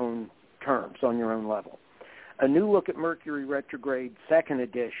on your own terms, on your own level. A New Look at Mercury Retrograde, second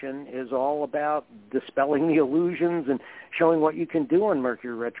edition, is all about dispelling the illusions and showing what you can do on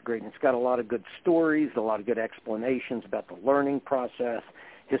Mercury Retrograde. And it's got a lot of good stories, a lot of good explanations about the learning process,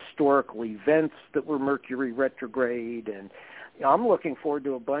 historical events that were Mercury Retrograde. And I'm looking forward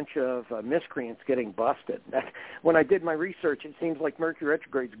to a bunch of miscreants getting busted. When I did my research, it seems like Mercury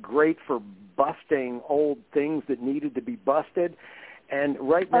Retrograde's great for busting old things that needed to be busted. And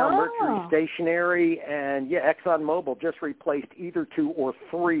right now, Mercury stationary, and ExxonMobil just replaced either 2 or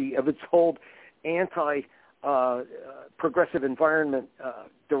 3 of its old anti-progressive environment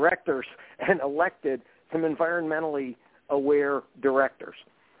directors and elected some environmentally aware directors.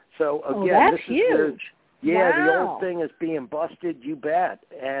 So again, that's huge. The old thing is being busted. You bet.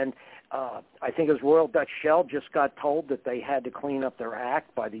 And I think it was Royal Dutch Shell just got told that they had to clean up their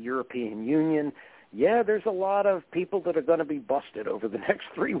act by the European Union. Yeah, there's a lot of people that are going to be busted over the next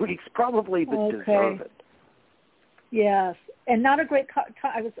 3 weeks, probably that deserve it. Yes, and not a great car.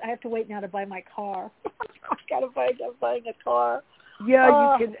 I have to wait now to buy my car. I'm buying a car.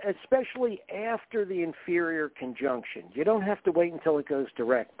 Yeah, you can, especially after the inferior conjunction. You don't have to wait until it goes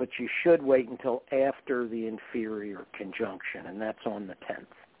direct, but you should wait until after the inferior conjunction, and that's on the 10th.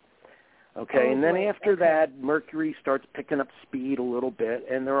 Okay, and then after that, Mercury starts picking up speed a little bit,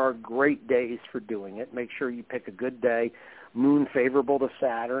 and there are great days for doing it. Make sure you pick a good day, moon favorable to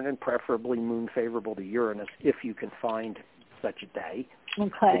Saturn, and preferably moon favorable to Uranus, if you can find such a day.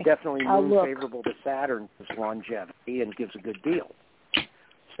 Okay. But definitely moon favorable to Saturn is longevity and gives a good deal.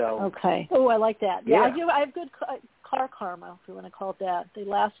 So. Okay. Oh, I like that. Yeah, I do. I have good car karma, if you want to call it that. They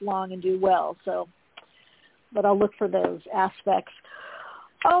last long and do well. So, but I'll look for those aspects.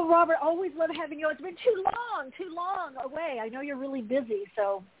 Oh, Robert, always love having you. It's been too long away. I know you're really busy,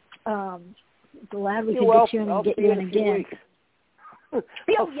 so glad we can get you in and get you in again.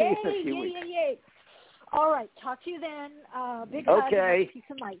 Yay. All right, talk to you then. Big hug and peace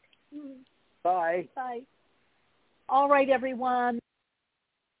and light. Bye. Bye. All right, everyone.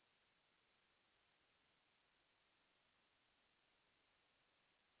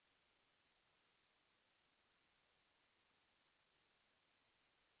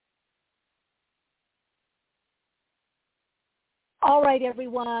 All right,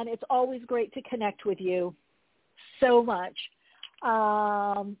 everyone. It's always great to connect with you so much.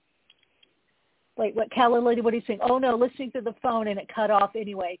 Wait, what, Calla Lady, what are you saying? Oh, no, listening through the phone and it cut off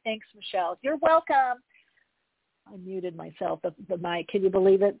anyway. Thanks, Michelle. You're welcome. I muted myself, the mic. Can you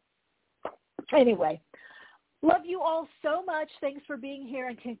believe it? Anyway, love you all so much. Thanks for being here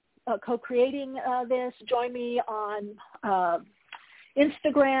and co-creating this. Join me on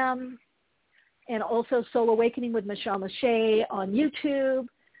Instagram, and also Soul Awakening with Michelle Mache on YouTube.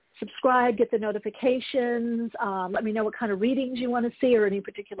 Subscribe, get the notifications. Let me know what kind of readings you want to see or any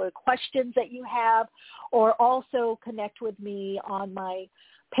particular questions that you have. Or also connect with me on my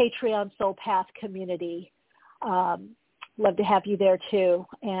Patreon Soul Path community. Love to have you there too.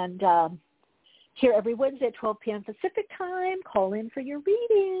 And here every Wednesday at 12 p.m. Pacific time. Call in for your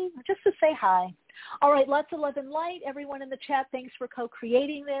reading just to say hi. All right, lots of love and light. Everyone in the chat, thanks for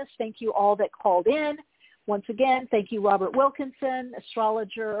co-creating this. Thank you all that called in. Once again, thank you, Robert Wilkinson,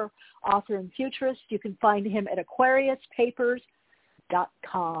 astrologer, author, and futurist. You can find him at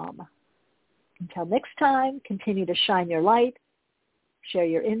AquariusPapers.com. Until next time, continue to shine your light, share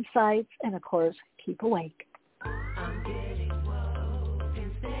your insights, and, of course, keep awake.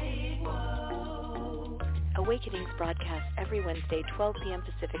 Awakenings broadcast every Wednesday, 12 p.m.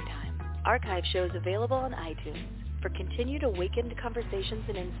 Pacific Time. Archive shows available on iTunes. For continued awakened conversations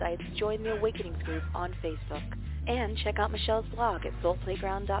and insights, join the Awakenings group on Facebook. And check out Michelle's blog at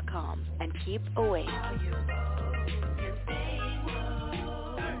soulplayground.com. And keep awake.